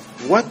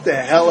 "What the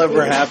hell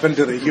ever happened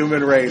to the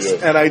human race?"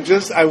 And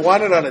I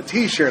want it on a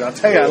T-shirt. I'll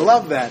tell you, I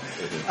love that.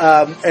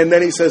 And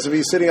then he says if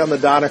he's sitting on the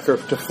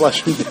Donaker to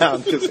flush him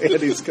down because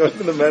Andy's going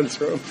to the men's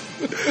room.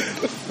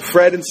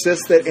 Fred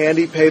insists that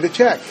Andy pay the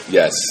check.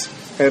 Yes.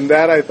 And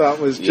that I thought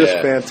was just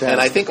fantastic. And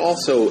I think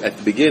also at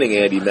the beginning,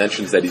 Andy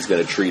mentions that he's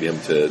going to treat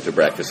him to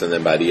breakfast, and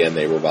then by the end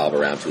they revolve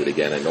around to it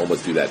again and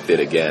almost do that bit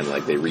again,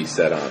 like they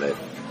reset on it.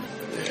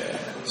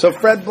 So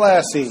Fred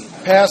Blassie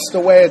passed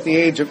away at the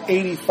age of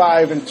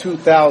 85 in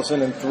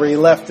 2003,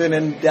 left an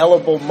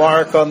indelible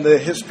mark on the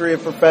history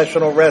of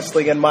professional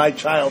wrestling in my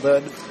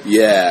childhood.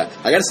 Yeah,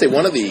 I got to say,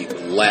 one of the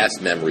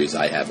last memories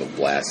I have of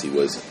Blassie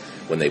was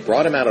when they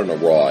brought him out on a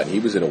Raw, and he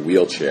was in a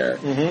wheelchair.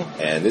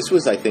 Mm-hmm. And this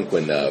was, I think,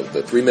 when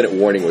the 3-minute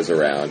warning was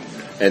around,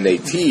 and they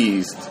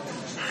teased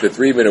the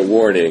 3-minute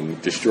warning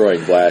destroying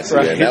Blassie.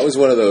 Right. And that was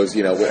one of those,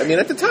 I mean,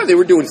 at the time they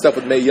were doing stuff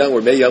with Mae Young,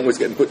 where Mae Young was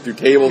getting put through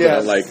tables, and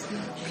I'm like,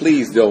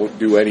 please don't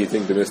do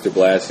anything to Mr.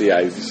 Blassie.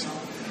 It's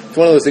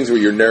one of those things where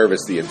you're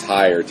nervous the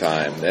entire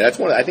time. And I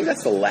think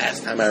that's the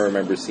last time I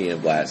remember seeing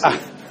Blassie.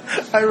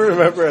 I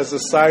remember, as a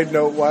side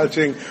note,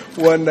 watching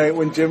one night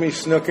when Jimmy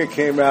Snuka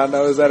came out, and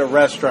I was at a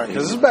restaurant.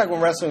 Because this is back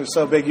when wrestling was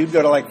so big, you'd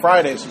go to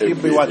Fridays, and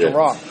people would be watching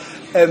Raw.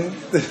 And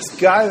this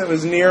guy that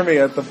was near me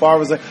at the bar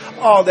was like,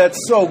 "Oh, that's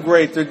so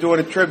great. They're doing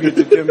a tribute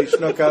to Jimmy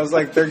Snuka." I was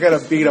like, "They're going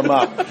to beat him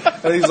up."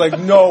 And he's like,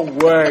 "No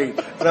way."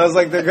 And I was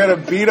like, "They're going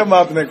to beat him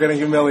up and they're going to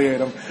humiliate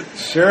him."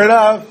 Sure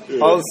enough,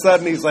 all of a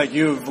sudden he's like,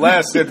 "You've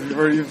wasted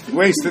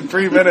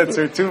 3 minutes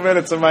or 2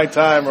 minutes of my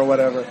time," or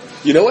whatever.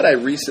 You know what I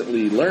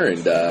recently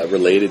learned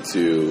related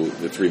to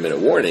the 3-minute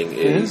warning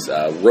is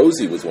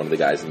Rosie was one of the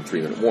guys in the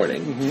 3-minute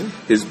warning.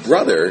 Mm-hmm. His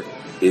brother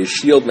is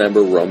Shield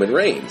member Roman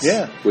Reigns,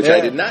 which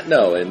I did not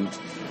know, and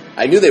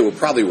I knew they were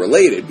probably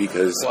related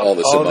because all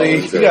the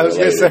Samoans are I was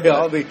going to say,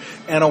 all the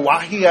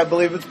Anawahi, I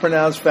believe it's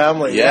pronounced,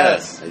 family.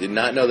 Yes. I did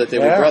not know that they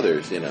were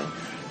brothers,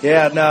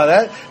 Yeah, no,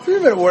 that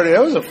 3-minute warning,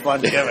 that was a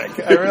fun gimmick.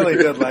 I really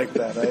did like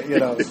that.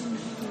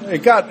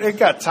 It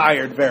got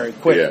tired very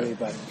quickly,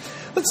 but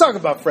let's talk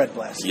about Fred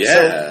Blassie. Yeah.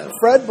 So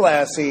Fred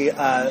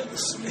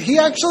Blassie, he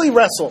actually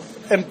wrestled,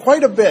 and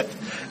quite a bit.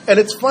 And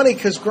it's funny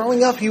because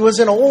growing up, he was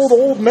an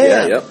old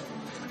man. Yeah, yep.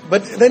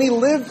 But then he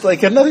lived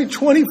like another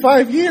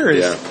 25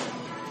 years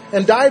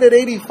and died at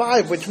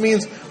 85, which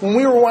means when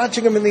we were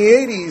watching him in the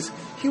 80s,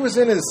 he was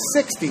in his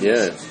 60s.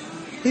 Yeah.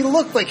 He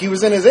looked like he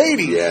was in his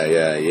 80s.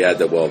 Yeah. He had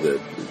the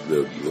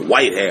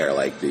white hair,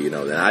 like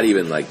not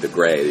even like the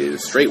gray, the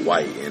straight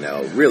white.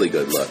 Really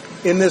good look.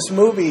 In this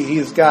movie,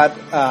 he's got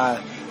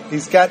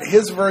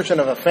his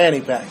version of a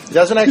fanny pack. He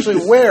doesn't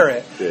actually wear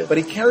it, but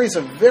he carries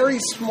a very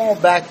small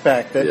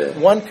backpack that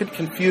one could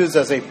confuse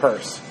as a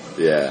purse.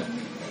 Yeah.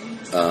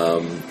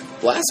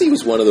 Blassie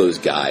was one of those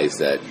guys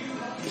that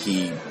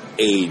he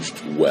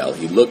aged well.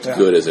 He looked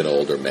good as an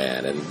older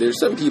man, and there's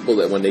some people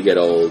that when they get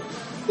old,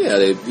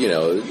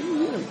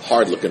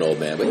 hard-looking old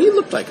man, but he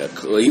looked like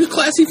he was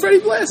classy Freddie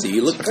Blassie. He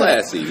looked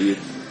classy.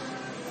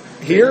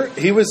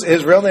 He was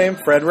his real name,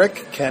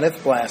 Frederick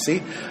Kenneth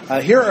Blassie.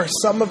 Here are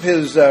some of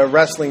his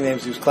wrestling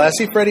names. He was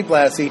Classy Freddie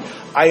Blassie,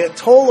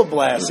 Ayatollah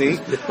Blassie,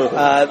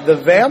 the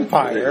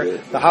Vampire,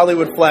 the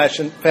Hollywood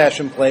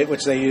fashion plate,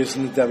 which they used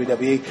in the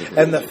WWE,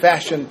 and the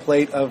fashion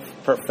plate of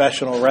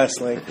professional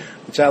wrestling,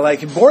 which I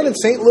like. Born in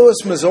St.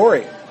 Louis,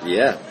 Missouri.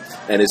 Yeah.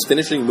 And his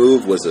finishing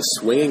move was a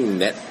swinging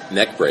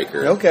neck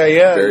breaker. Okay,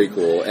 yeah. Very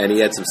cool. And he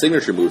had some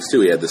signature moves,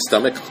 too. He had the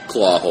stomach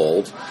claw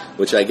hold,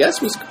 which I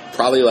guess was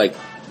probably like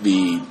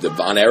the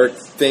Von Erich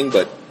thing,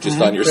 but just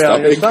on your stomach.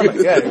 On your stomach.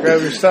 Yeah, you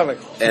grab your stomach.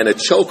 And a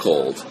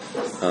chokehold,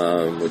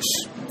 which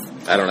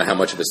I don't know how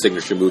much of a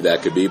signature move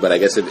that could be, but I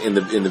guess in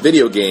the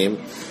video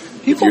game,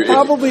 people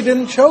probably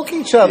didn't choke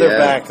each other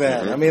back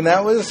then. I mean,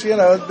 that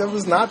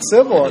was not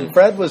civil, and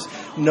Fred was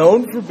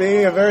known for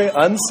being a very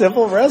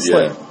uncivil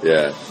wrestler.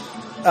 Yeah.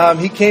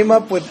 He came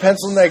up with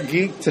pencil neck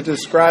geek to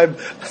describe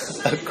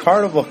a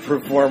carnival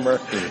performer.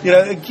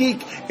 A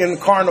geek in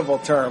carnival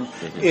term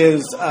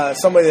is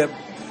somebody that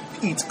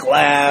eats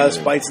glass,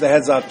 bites the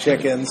heads off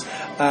chickens.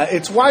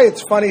 It's why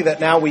it's funny that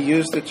now we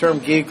use the term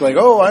geek like,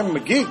 oh, I'm a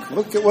geek.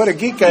 Look at what a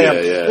geek I am.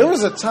 Yeah. There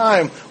was a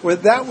time where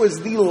that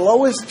was the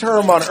lowest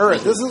term on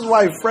earth. This is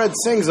why Fred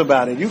sings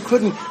about it.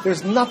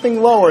 There's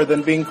nothing lower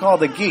than being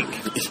called a geek.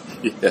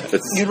 Yes.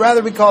 You'd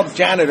rather be called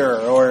janitor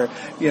or,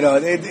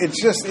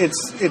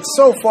 it's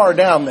so far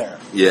down there.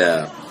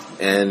 Yeah.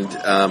 And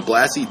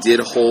Blassie did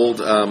hold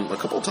a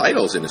couple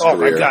titles in his career.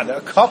 Oh, my God, a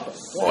couple.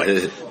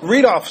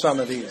 Read off some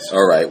of these.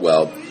 All right,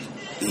 well,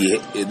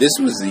 this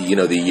was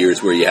the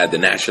years where you had the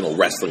National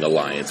Wrestling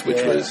Alliance,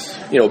 which was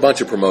a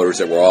bunch of promoters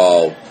that were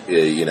all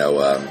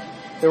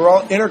they were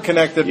all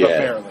interconnected, but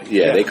fairly.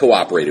 Yeah, they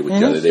cooperated with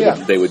each other.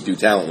 They would do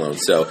talent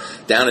loans. So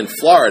down in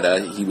Florida,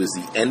 he was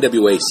the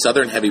NWA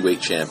Southern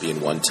Heavyweight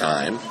Champion one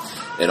time,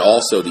 and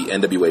also the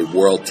NWA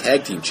World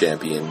Tag Team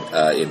Champion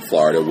in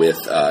Florida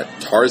with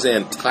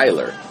Tarzan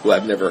Tyler, who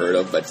I've never heard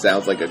of, but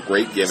sounds like a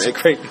great gimmick.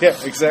 It's great, yeah,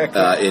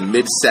 exactly. In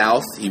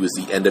Mid-South, he was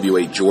the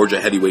NWA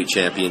Georgia Heavyweight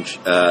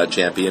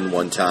Champion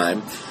one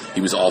time.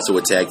 He was also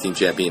a tag team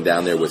champion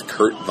down there with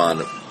Kurt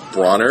Von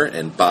Bronner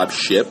and Bob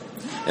Shipp,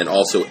 and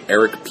also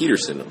Eric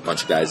Peterson, a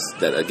bunch of guys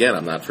that, again,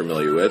 I'm not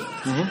familiar with.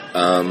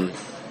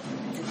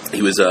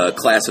 He was a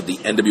class of the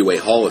NWA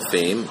Hall of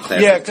Fame,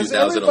 class of 2011. Because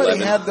everybody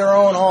had their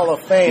own Hall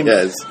of Fame.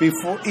 Yes.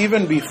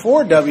 Even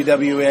before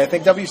WWE. I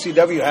think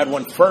WCW had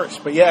one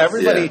first. But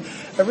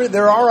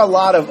there are a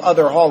lot of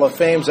other Hall of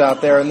Fames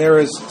out there, and there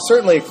is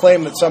certainly a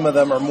claim that some of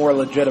them are more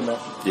legitimate.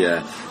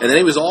 Yeah. And then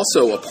he was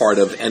also a part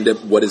of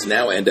what is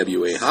now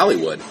NWA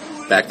Hollywood.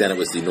 Back then it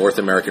was the North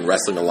American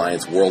Wrestling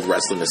Alliance World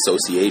Wrestling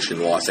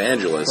Association, Los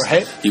Angeles.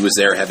 Right. He was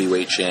their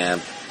heavyweight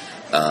champ.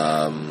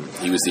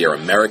 He was their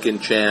American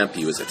champ.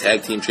 He was a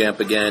tag team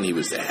champ again. He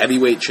was the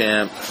heavyweight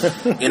champ,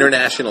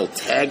 international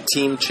tag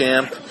team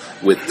champ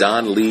with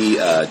Don Lee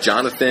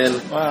Jonathan,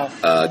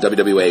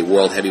 WWA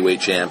World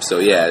Heavyweight champ. So,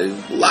 a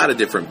lot of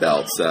different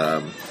belts.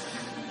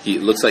 He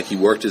looks like he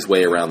worked his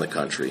way around the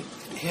country.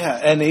 Yeah,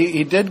 and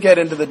he did get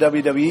into the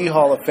WWE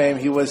Hall of Fame.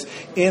 He was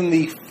in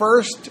the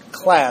first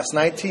class,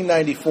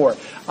 1994.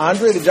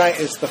 Andre the Giant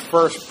is the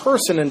first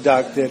person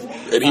inducted.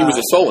 And he was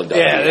a sole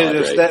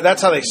inducted. Yeah,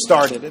 that's how they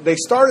started. They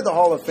started the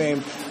Hall of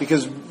Fame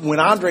because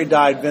when Andre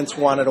died, Vince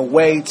wanted a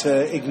way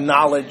to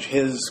acknowledge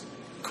his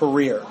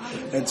career.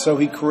 And so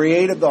he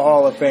created the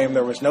Hall of Fame.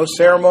 There was no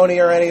ceremony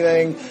or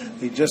anything.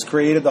 He just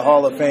created the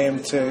Hall of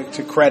Fame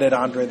to credit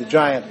Andre the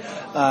Giant.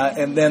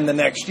 And then the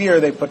next year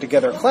they put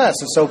together a class.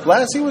 And so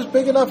Blassie was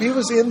big enough. He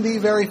was in the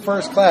very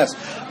first class.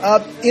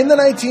 In the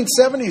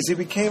 1970s, he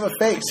became a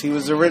face. He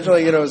was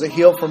originally, was a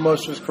heel for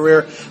most of his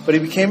career, but he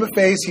became a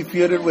face. He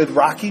feuded with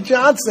Rocky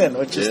Johnson,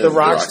 which is The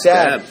Rock's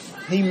dad.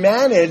 He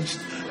managed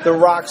The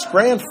Rock's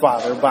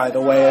grandfather, by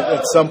the way,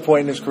 at some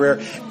point in his career.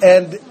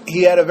 And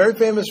he had a very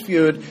famous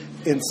feud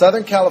in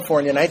Southern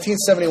California,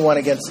 1971,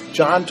 against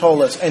John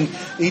Tolos. And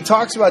he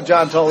talks about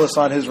John Tolos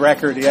on his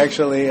record. He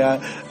actually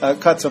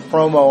cuts a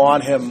promo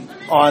on him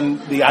on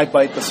the I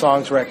Bite the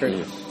Songs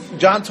record.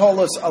 John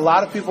Tolos, a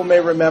lot of people may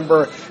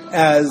remember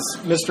as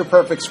Mr.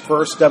 Perfect's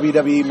first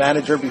WWE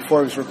manager before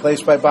he was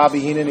replaced by Bobby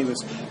Heenan. He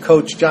was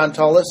Coach John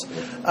Tullis.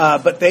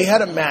 But they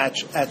had a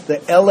match at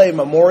the L.A.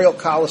 Memorial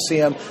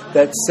Coliseum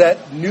that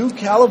set new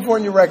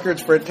California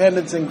records for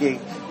attendance and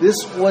gate.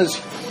 This was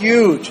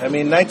huge. I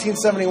mean,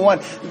 1971,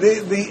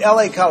 the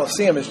L.A.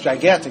 Coliseum is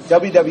gigantic.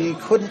 WWE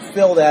couldn't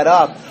fill that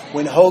up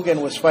when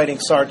Hogan was fighting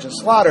Sergeant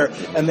Slaughter,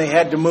 and they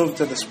had to move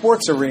to the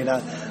sports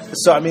arena.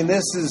 So, I mean,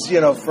 this is,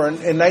 in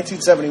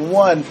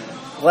 1971,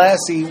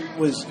 Blassie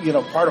was,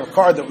 part of a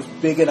card that was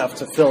big enough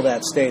to fill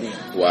that stadium.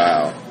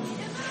 Wow.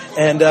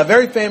 And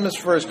very famous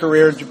for his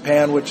career in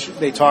Japan, which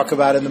they talk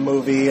about in the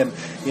movie, and,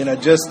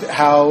 just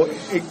how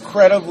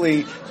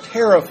incredibly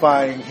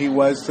terrifying he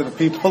was to the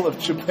people of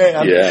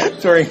Japan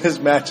during his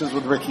matches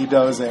with Ricky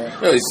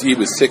Dozer. No, he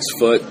was 6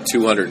 foot,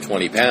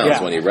 220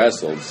 pounds when he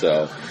wrestled,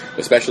 so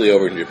especially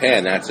over in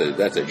Japan, that's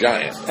a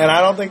giant. And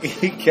I don't think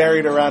he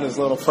carried around his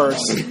little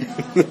purse.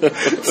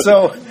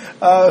 So,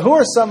 who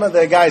are some of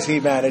the guys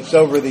he managed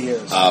over the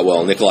years?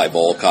 Well, Nikolai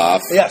Volkov.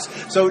 Yes.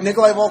 So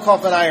Nikolai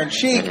Volkov and Iron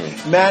Sheik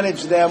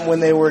managed them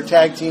when they were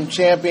tag team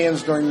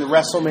champions during the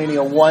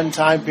WrestleMania 1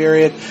 time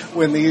period.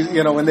 When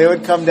when they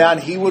would come down,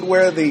 he would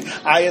wear the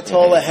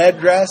Ayatollah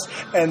headdress,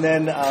 and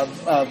then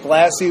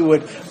Blassie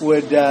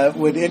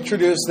would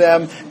introduce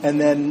them, and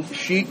then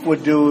Sheik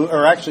would do,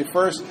 or actually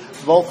first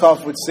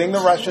Volkov would sing the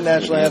Russian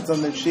national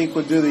anthem, and Sheik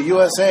would do the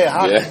USA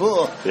Hockey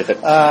Bull.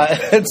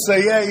 And so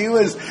he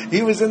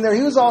was in there.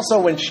 He was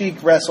also, when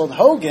Sheik wrestled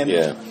Hogan,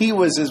 he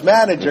was his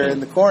manager in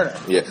the corner.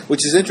 Yeah,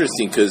 which is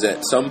interesting because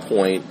at some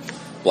point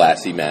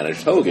Blassie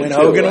managed Hogan. When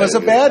Hogan was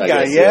a bad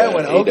guy,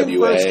 when Hogan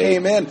first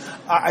came in.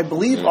 I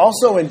believe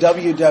also in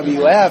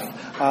WWF,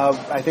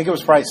 I think it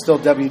was probably still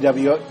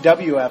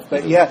WWF,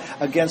 but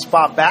against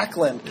Bob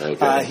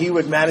Backlund, he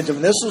would manage him.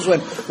 And this was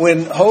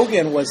when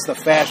Hogan was the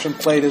fashion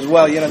plate as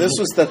well. This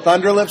was the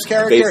Thunderlips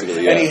character,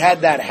 and he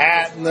had that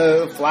hat and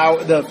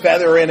the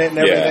feather in it and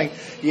everything.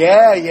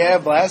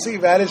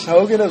 Blassie managed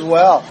Hogan as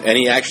well. And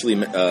he actually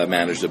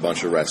managed a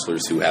bunch of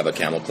wrestlers who have a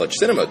Camel Clutch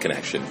Cinema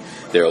connection.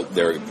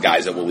 They're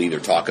guys that we'll either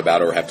talk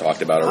about or have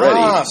talked about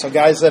already. So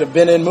guys that have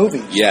been in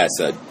movies. Yes,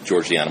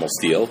 George the Animal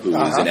Steele, who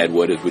was in Ed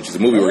Wood, which is a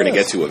movie we're going to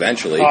get to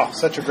eventually. Oh,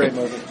 such a great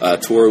movie.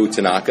 Toru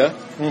Tanaka,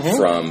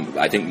 from,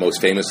 I think most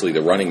famously,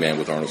 The Running Man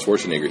with Arnold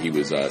Schwarzenegger. He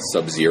was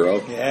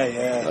Sub-Zero.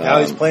 Now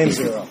he's playing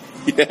Zero.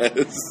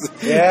 Yes.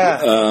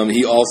 Yeah.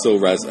 He also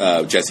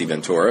Jesse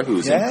Ventura,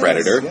 who's in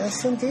Predator.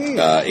 Yes, indeed.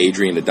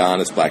 Adrian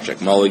Adonis,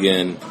 Blackjack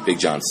Mulligan, Big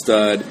John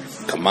Studd,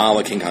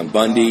 Kamala King Kong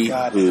Bundy,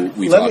 who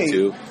we talked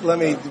to. Let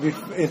me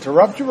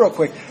interrupt you real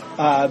quick.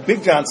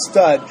 Big John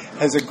Studd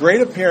has a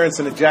great appearance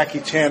in a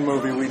Jackie Chan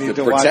movie we need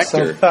to watch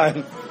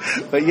sometime.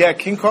 But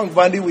King Kong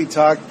Bundy, we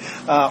talked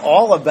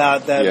all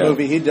about that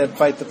movie. He did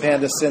Fight the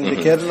Panda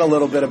Syndicate and a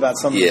little bit about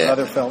some of his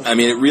other films. I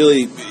mean, it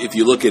really, if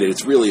you look at it,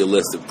 it's really a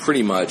list of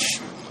pretty much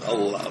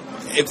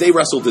if they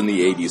wrestled in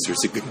the 80s,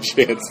 there's a good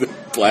chance that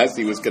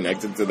Blassie was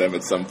connected to them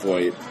at some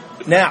point.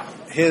 Now,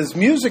 his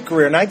music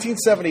career,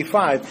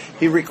 1975,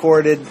 he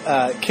recorded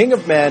King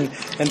of Men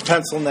and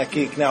Pencil Neck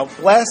Geek. Now,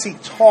 Blassie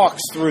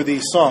talks through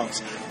these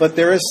songs, but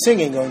there is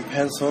singing on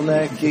Pencil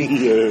Neck Geek.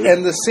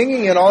 And the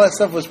singing and all that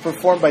stuff was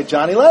performed by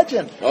Johnny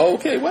Legend. Oh,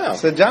 okay, wow.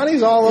 So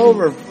Johnny's all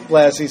over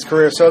Blassie's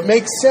career, so it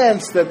makes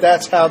sense that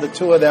that's how the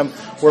two of them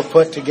were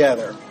put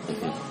together.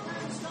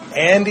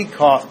 Andy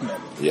Kaufman.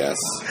 Yes.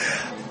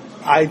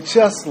 I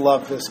just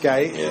love this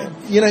guy.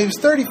 He was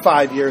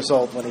 35 years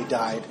old when he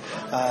died.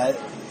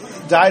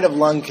 Died of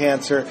lung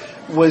cancer.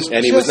 He was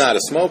not a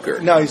smoker.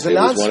 No, he's a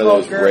non-smoker. It was one of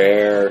those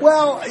rare.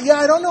 Well,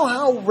 I don't know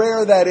how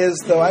rare that is,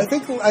 though. I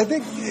think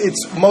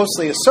it's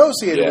mostly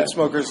associated with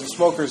smokers, and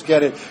smokers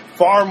get it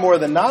far more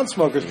than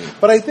non-smokers.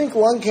 But I think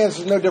lung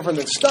cancer is no different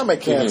than stomach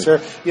cancer.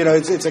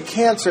 It's a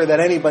cancer that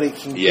anybody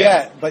can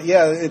get. But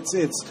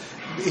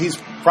he's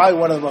probably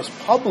one of the most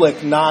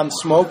public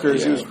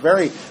non-smokers. He was a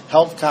very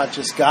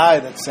health-conscious guy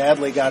that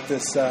sadly got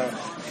this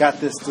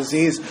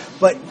disease,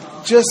 but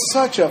just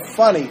such a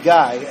funny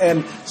guy,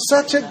 and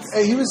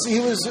he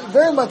was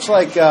very much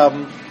like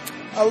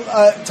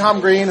Tom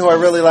Green, who I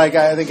really like.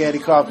 I think Andy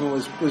Kaufman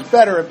was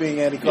better at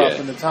being Andy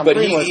Kaufman than Tom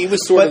Green was. But he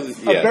was sort of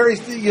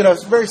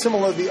very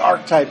similar to the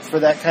archetype for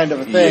that kind of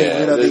a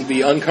thing.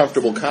 The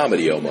uncomfortable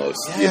comedy almost.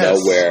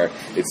 Where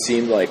it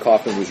seemed like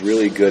Kaufman was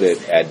really good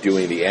at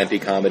doing the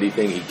anti-comedy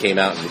thing. He came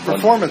out and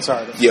performance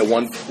artist. Yeah,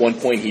 one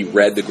point he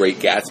read The Great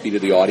Gatsby to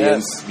the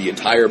audience, the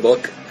entire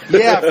book.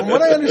 From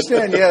what I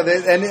understand,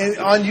 and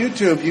on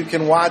YouTube you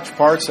can watch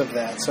parts of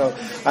that. So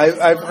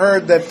I've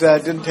heard that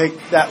it didn't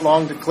take that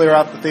long to clear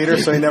out the theater,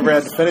 so he never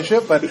had to finish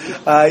it. But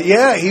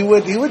he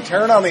would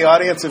turn on the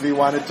audience if he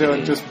wanted to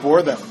and just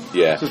bore them.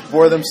 Just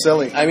bore them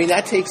silly. I mean,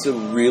 that takes a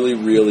really,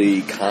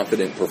 really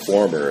confident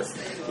performer,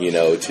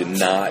 to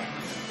not.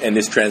 And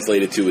this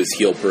translated to his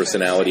heel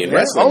personality in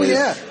wrestling.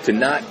 To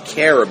not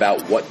care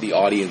about what the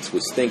audience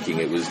was thinking.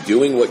 It was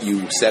doing what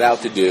you set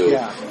out to do,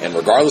 and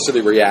regardless of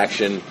the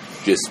reaction,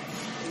 just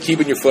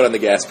keeping your foot on the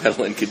gas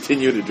pedal and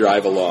continue to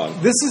drive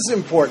along. This is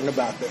important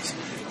about this.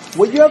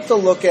 what you have to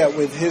look at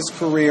with his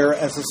career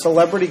as a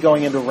celebrity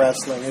going into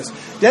wrestling is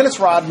Dennis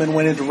Rodman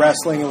went into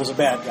wrestling and was a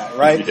bad guy,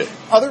 right? Yeah.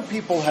 Other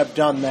people have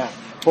done that.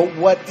 But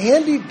what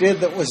Andy did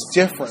that was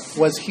different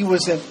was he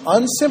was an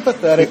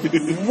unsympathetic,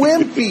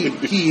 wimpy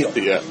heel.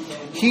 Yeah.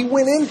 He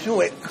went into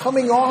it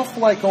coming off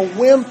like a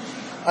wimp,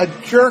 a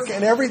jerk,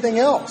 and everything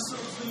else.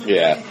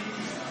 Yeah.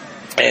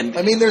 And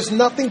I mean, there's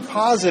nothing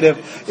positive.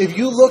 If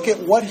you look at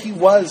what he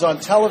was on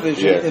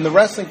television in the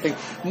wrestling thing,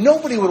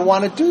 nobody would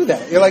want to do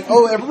that. You're like,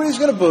 oh, everybody's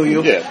going to boo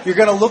you. Yeah. You're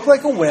going to look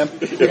like a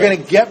wimp. You're going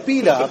to get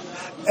beat up.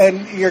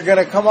 And you're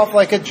going to come off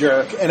like a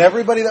jerk. And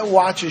everybody that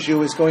watches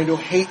you is going to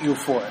hate you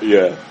for it.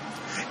 Yeah.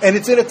 And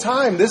it's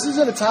this is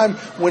at a time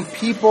when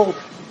people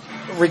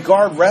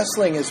regard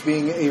wrestling as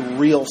being a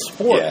real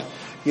sport. Yeah.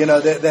 You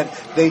know,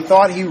 that they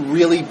thought he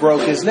really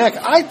broke his neck.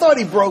 I thought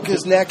he broke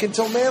his neck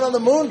until Man on the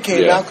Moon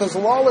came out because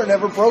Lawler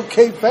never broke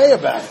kayfabe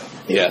about it.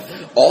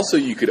 Yeah. Also,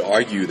 you could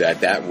argue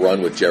that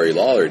run with Jerry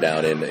Lawler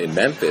down in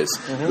Memphis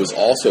was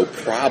also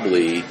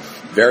probably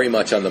very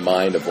much on the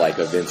mind of like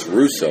a Vince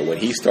Russo when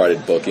he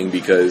started booking,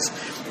 because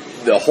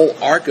the whole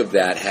arc of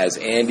that has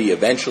Andy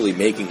eventually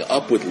making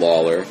up with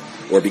Lawler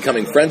or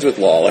becoming friends with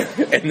Lawler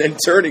and then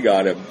turning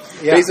on him.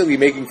 Yeah. Basically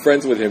making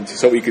friends with him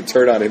so he could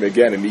turn on him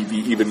again and he'd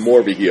be even more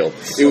of a heel.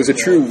 It was a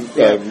true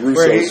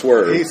Russo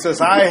swerve. He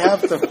says, I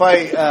have to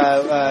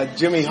fight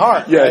Jimmy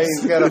Hart. Yes. Right?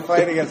 He's got to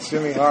fight against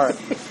Jimmy Hart.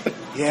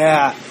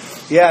 Yeah.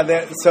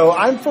 So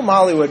I'm From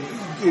Hollywood.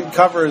 It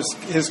covers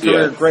his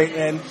career great,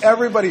 and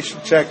everybody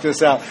should check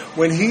this out.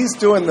 When he's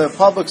doing the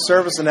public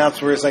service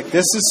announcement, where he's like,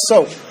 "This is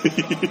soap.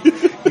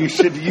 You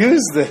should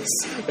use this."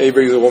 And he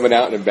brings a woman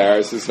out and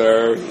embarrasses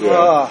her. Yeah.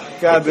 Oh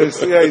God,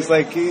 he's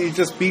like he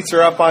just beats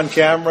her up on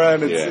camera,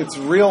 and it's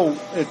real.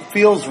 It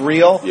feels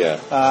real.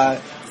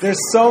 Yeah.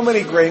 There's so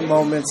many great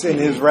moments in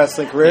his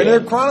wrestling career, and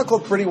they're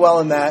chronicled pretty well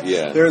in that.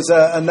 Yeah. There's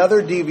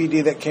another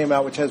DVD that came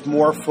out which has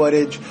more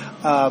footage,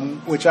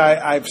 which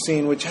I've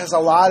seen, which has a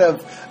lot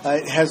of,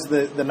 it has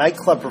the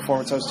nightclub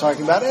performance I was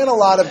talking about, and a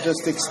lot of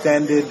just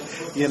extended,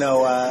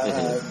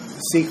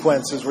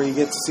 sequences where you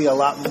get to see a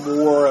lot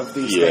more of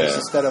these things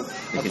instead of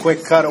a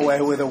quick cutaway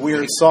with a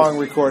weird song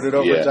recorded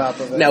over top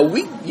of it. Now,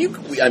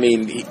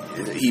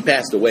 he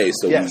passed away,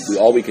 so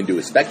all we can do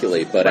is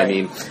speculate, but I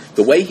mean,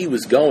 the way he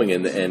was going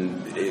and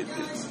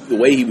the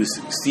way he was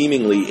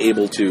seemingly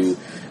able to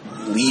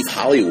leave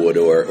Hollywood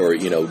or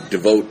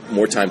devote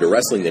more time to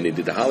wrestling than he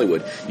did to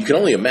Hollywood, you can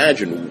only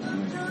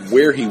imagine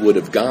where he would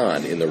have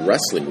gone in the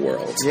wrestling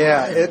world.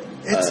 Yeah,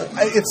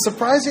 it's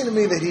surprising to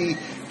me that he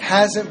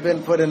hasn't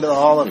been put into the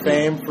Hall of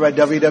Fame by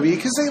WWE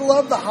because they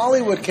love the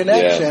Hollywood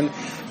connection.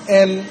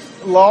 And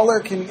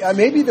Lawler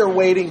maybe they're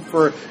waiting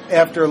for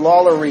after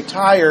Lawler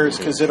retires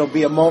because it'll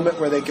be a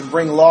moment where they can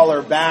bring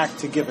Lawler back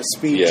to give a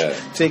speech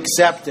to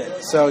accept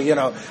it. So,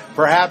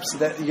 perhaps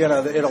that,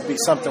 it'll be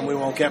something we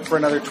won't get for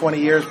another 20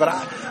 years. But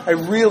I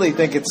really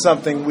think it's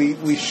something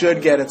we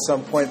should get at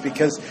some point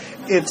because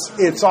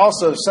it's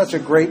also such a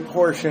great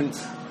portion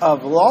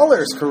of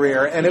Lawler's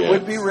career, and it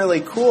would be really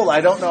cool.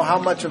 I don't know how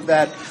much of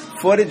that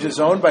footage is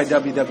owned by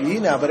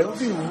WWE now, but it would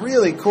be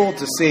really cool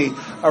to see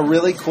a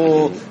really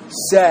cool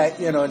set,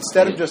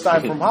 instead of just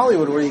I'm From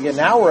Hollywood where you get an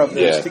hour of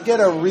this, to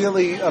get a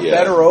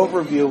better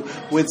overview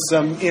with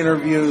some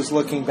interviews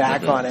looking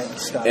back on it and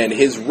stuff. And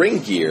his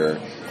ring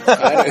gear,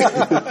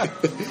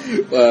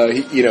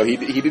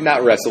 he did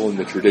not wrestle in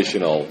the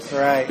traditional,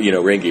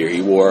 ring gear.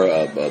 He wore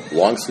a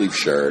long sleeve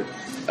shirt.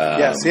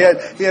 Yes, he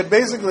had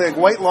basically like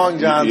white long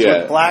johns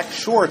with black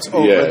shorts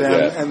over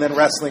them, and then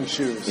wrestling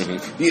shoes.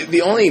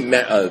 The only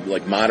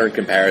modern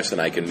comparison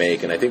I can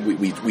make, and I think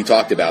we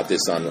talked about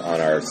this on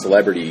our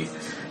celebrity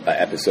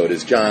episode,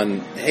 is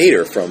John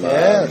Hader from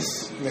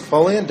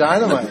Napoleon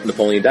Dynamite.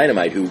 Napoleon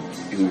Dynamite, who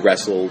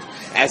wrestled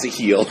as a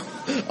heel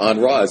on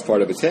Raw as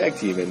part of a tag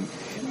team,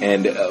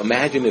 and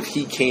imagine if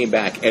he came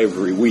back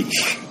every week.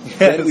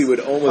 Then we would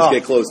almost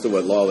get close to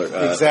what Lawler,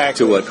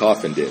 to what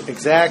Kaufman did.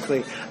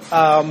 Exactly.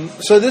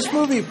 So this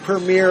movie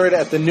premiered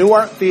at the New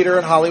Art Theater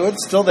in Hollywood,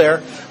 still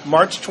there,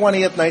 March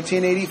 20th,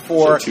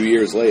 1984. So 2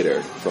 years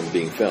later from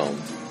being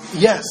filmed.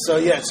 Yes, so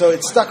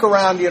it stuck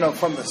around,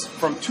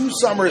 from 2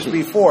 summers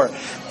before.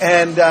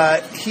 And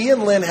he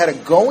and Lynn had a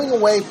going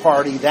away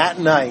party that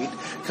night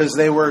because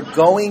they were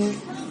going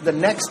the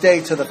next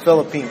day to the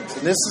Philippines.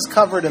 And this is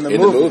covered in the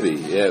movie.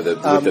 With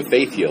the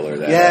faith healer.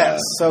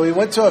 So he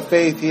went to a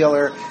faith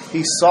healer.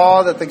 He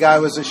saw that the guy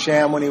was a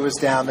sham when he was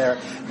down there.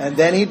 And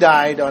then he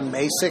died on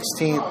May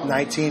 16th,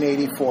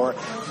 1984,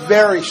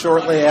 very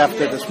shortly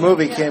after this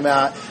movie came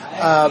out.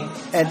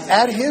 And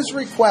at his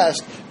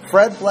request,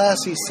 Fred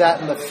Blassie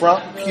sat in the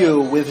front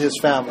pew with his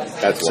family.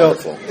 That's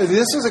wonderful.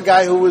 This is a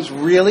guy who was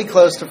really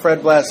close to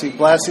Fred Blassie.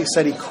 Blassie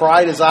said he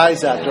cried his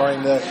eyes out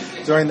during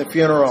the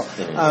funeral.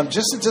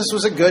 Just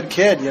was a good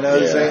kid, It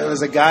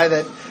was a guy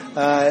that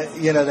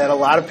that a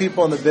lot of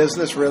people in the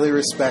business really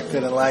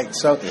respected and liked.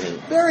 So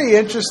very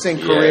interesting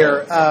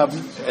career.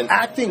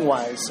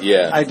 Acting-wise,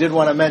 I did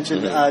want to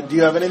mention, do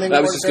you have anything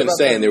I was just going to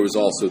say, and there was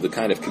also the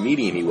kind of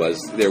comedian he was.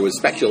 There was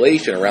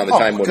speculation around the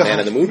time when Man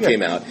on the Moon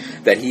came out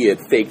that he had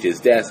faked his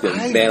death,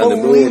 and Man on the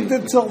Moon... I believed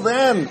until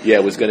then. Yeah,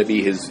 it was going to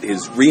be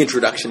his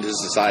reintroduction to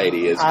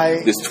society as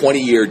this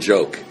 20-year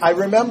joke. I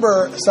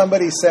remember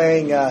somebody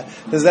saying,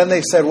 because then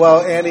they said,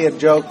 well, Andy had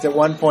joked at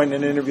one point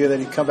in an interview that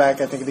he'd come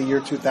back, I think, in the year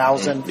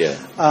 2000.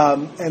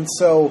 And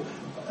so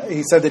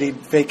he said that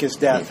he'd fake his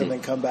death and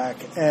then come back.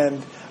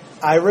 And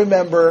I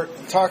remember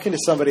talking to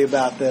somebody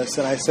about this,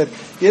 and I said,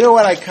 you know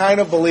what, I kind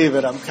of believe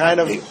it. I'm kind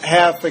of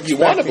half expecting you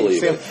want to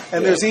believe it.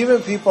 And there's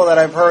even people that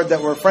I've heard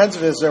that were friends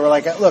of his that were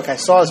like, look, I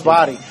saw his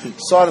body,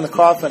 saw it in the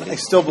coffin, I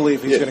still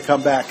believe he's going to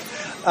come back.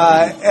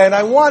 And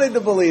I wanted to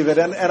believe it.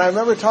 And I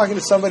remember talking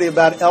to somebody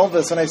about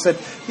Elvis, and I said,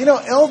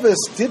 Elvis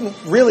didn't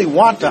really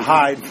want to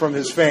hide from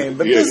his fame,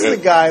 but this is a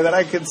guy that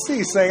I could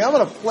see saying, I'm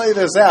going to play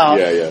this out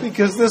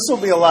because this will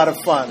be a lot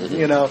of fun,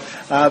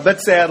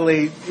 But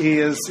sadly, he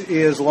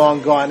is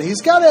long gone.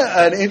 He's got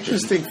an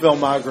interesting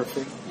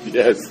filmography.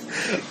 Yes.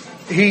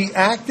 He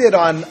acted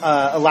on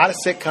a lot of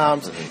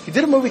sitcoms. He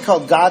did a movie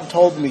called God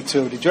Told Me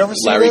To. Did you ever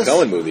see Larry this?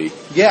 Cohen movie.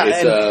 Yeah.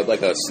 It's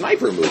like a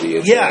sniper movie.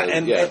 It's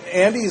and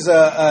Andy's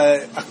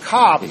a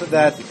cop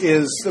that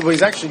is, well,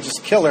 he's actually just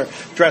a killer,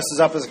 dresses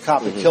up as a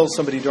cop and kills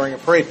somebody during a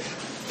parade.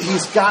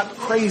 He's got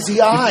crazy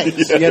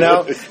eyes,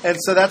 And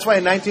so that's why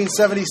in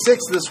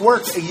 1976 this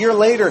worked. A year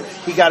later,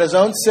 he got his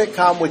own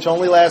sitcom, which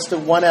only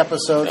lasted one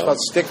episode, called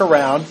Stick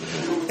Around.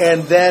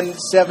 And then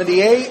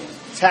 78,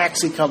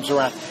 Taxi comes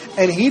around.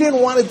 And he didn't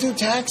want to do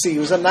Taxi. He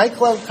was a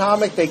nightclub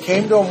comic. They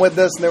came to him with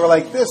this, and they were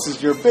like, this is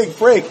your big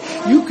break.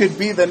 You could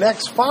be the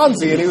next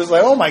Fonzie. And he was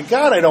like, oh, my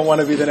God, I don't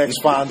want to be the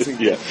next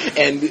Fonzie.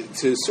 And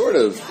to sort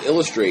of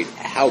illustrate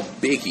how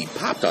big he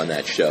popped on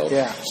that show,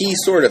 he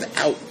sort of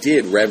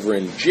outdid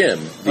Reverend Jim,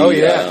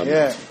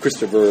 the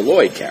Christopher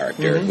Lloyd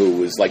character, who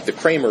was like the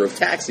Kramer of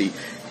Taxi.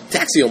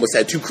 Taxi almost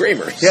had two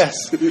Kramers.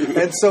 Yes.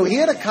 And so he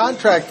had a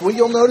contract. What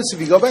you'll notice if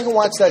you go back and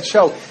watch that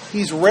show,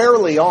 he's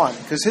rarely on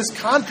because his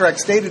contract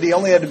stated he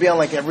only had to be on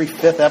like every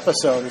 5th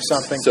episode or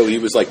something. So he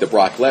was like the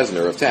Brock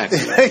Lesnar of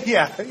Taxi.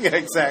 yeah,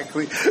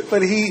 exactly.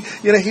 But he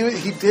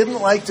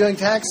didn't like doing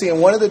Taxi, and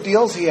one of the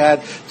deals he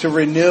had to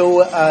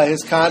renew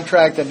his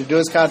contract and to do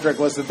his contract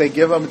was that they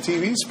give him a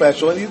TV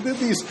special, and he did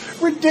these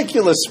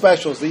ridiculous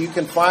specials that you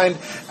can find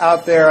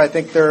out there. I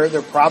think they're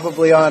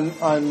probably on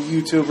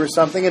YouTube or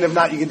something, and if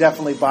not, you can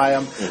definitely buy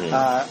them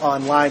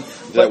online.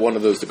 Is that one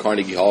of those, the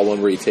Carnegie Hall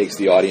one, where he takes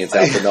the audience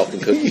out for milk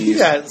and cookies?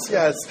 Yes.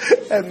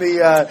 And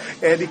the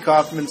Andy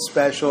Kaufman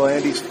special,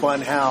 Andy's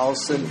Fun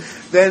House. And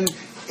then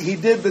he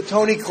did the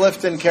Tony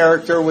Clifton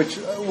character, which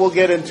we'll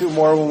get into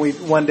more when we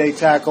one day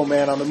tackle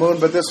Man on the Moon.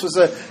 But this was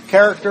a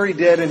character he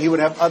did, and he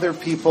would have other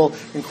people,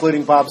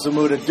 including Bob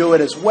Zmuda, do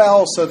it as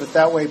well, so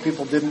that way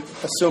people didn't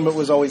assume it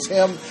was always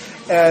him.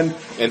 And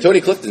Tony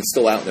Clifton's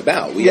still out and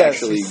about. We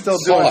actually still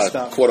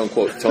saw,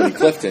 quote-unquote, Tony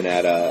Clifton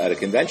at a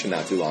convention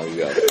not too long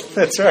ago.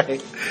 That's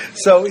right.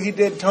 So he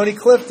did, Tony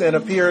Clifton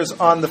appears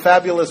on the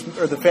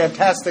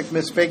Fantastic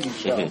Miss Piggy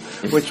show,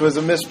 which was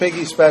a Miss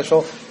Piggy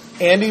special.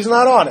 Andy's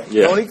not on it.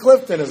 Tony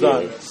Clifton is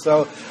on it.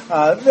 So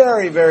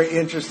very, very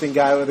interesting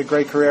guy with a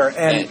great career.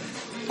 And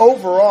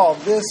overall,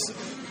 this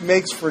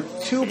makes for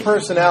two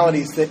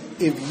personalities that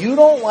if you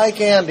don't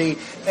like Andy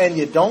and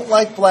you don't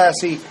like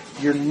Blassie,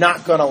 you're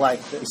not going to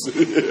like this.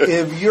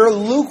 If you're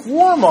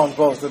lukewarm on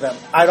both of them,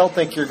 I don't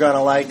think you're going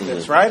to like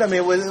this, right? I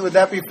mean, would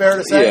that be fair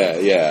to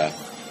say? Yeah.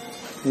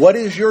 What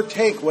is your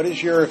take? What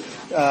is your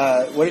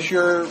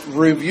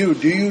review?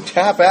 Do you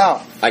tap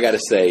out? I got to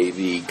say,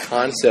 the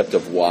concept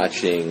of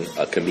watching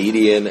a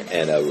comedian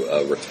and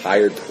a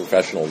retired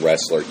professional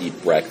wrestler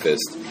eat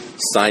breakfast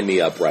sign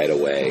me up right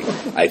away.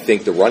 I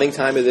think the running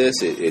time of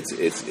this,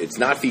 it's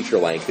not feature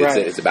length.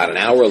 It's about an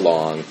hour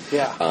long.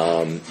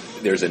 Yeah.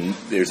 There's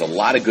a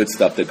lot of good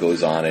stuff that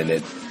goes on in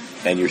it,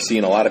 and you're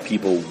seeing a lot of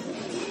people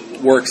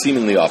work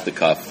seemingly off the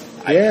cuff.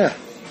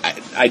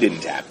 I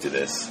didn't tap to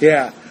this.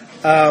 Yeah.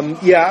 I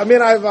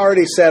mean, I've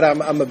already said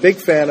I'm a big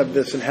fan of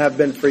this and have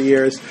been for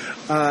years.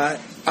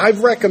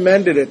 I've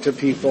recommended it to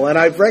people, and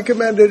I've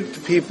recommended it to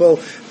people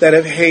that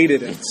have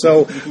hated it.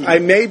 So I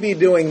may be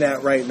doing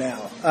that right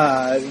now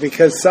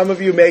because some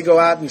of you may go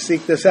out and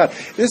seek this out.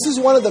 This is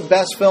one of the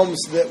best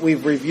films that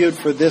we've reviewed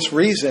for this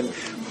reason.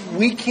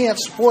 We can't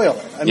spoil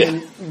it. I mean,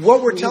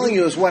 what we're telling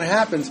you is what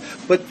happens,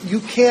 but you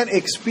can't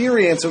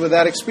experience it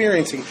without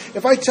experiencing it.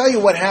 If I tell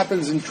you what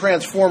happens in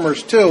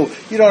Transformers 2,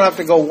 you don't have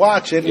to go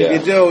watch it. If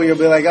you do, you'll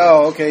be like,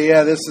 oh, okay,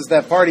 this is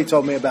that part he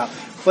told me about.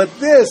 But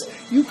this,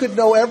 you could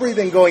know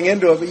everything going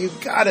into it, but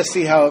you've got to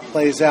see how it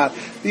plays out.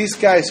 These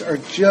guys are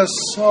just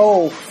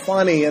so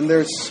funny, and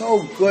they're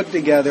so good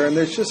together, and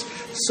there's just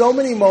so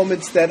many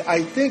moments that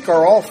I think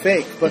are all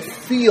fake, but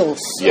feel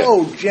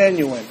so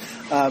genuine.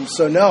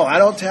 So no, I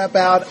don't tap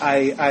out.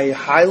 I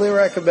highly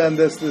recommend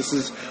this. This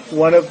is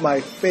one of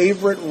my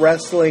favorite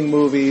wrestling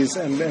movies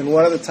and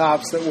one of the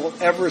tops that we'll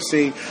ever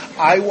see.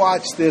 I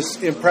watched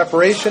this in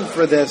preparation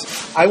for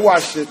this. I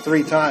watched it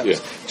 3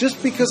 times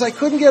just because I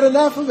couldn't get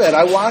enough of it.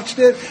 I watched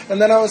it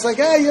and then I was like,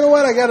 hey, you know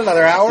what? I got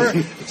another hour.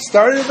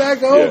 Started it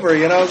back over.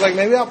 You know, I was like,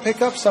 maybe I'll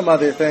pick up some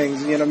other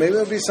things. You know, maybe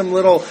there'll be some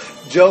little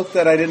joke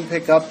that I didn't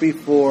pick up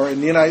before.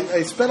 And, you know,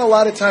 I spent a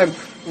lot of time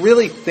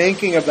really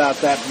thinking about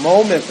that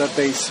moment that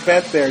they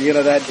spent there, you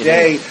know, that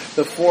day,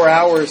 the 4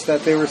 hours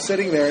that they were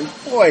sitting there. And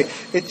boy,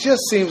 it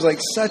just seems like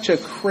such a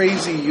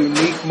crazy,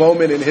 unique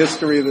moment in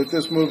history that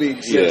this movie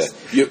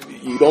exists. Yeah.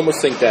 You'd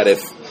almost think that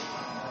if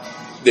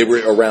they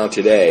were around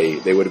today,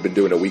 they would have been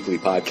doing a weekly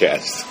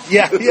podcast.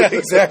 Yeah,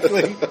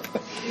 exactly.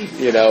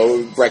 You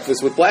know,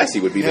 Breakfast with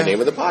Blassie would be the name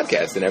of the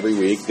podcast, and every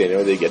week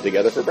they get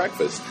together for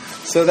breakfast.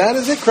 So that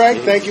is it,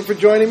 Craig. Thank you for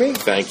joining me.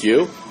 Thank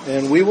you.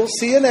 And we will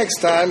see you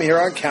next time here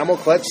on Camel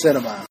Clutch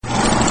Cinema.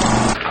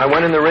 I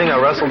went in the ring, I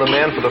wrestled a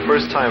man for the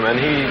first time, and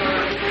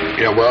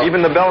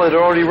even the bell had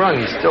already rung,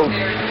 he still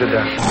did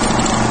that.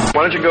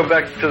 Why don't you go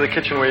back to the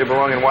kitchen where you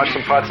belong and wash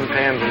some pots and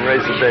pans and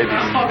raise the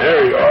babies?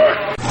 There you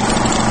are.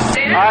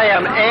 I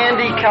am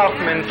Andy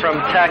Kaufman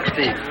from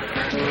Taxi,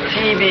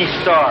 TV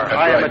star.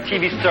 I am a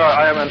TV star.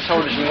 I am on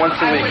television once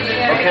a week.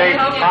 Okay?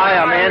 I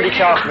am Andy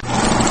Kaufman.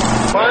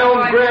 My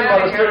own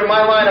grandmother stood in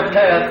my line of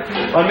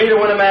path on me to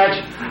win a match.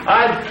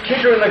 I'd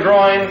kick her in the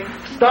groin,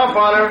 stomp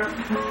on her,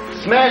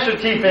 smash her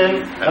teeth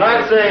in, and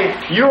I'd say,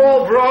 you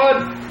old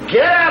broad,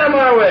 get out of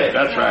my way.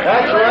 That's right.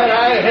 That's right.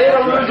 I hate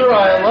a loser.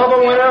 I love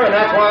a winner, and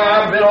that's why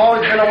I've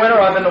always been a winner.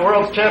 I've been the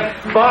world's champ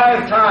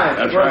 5 times.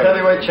 That's World right.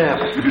 heavyweight champ.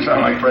 You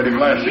sound like Freddie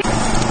Blassie.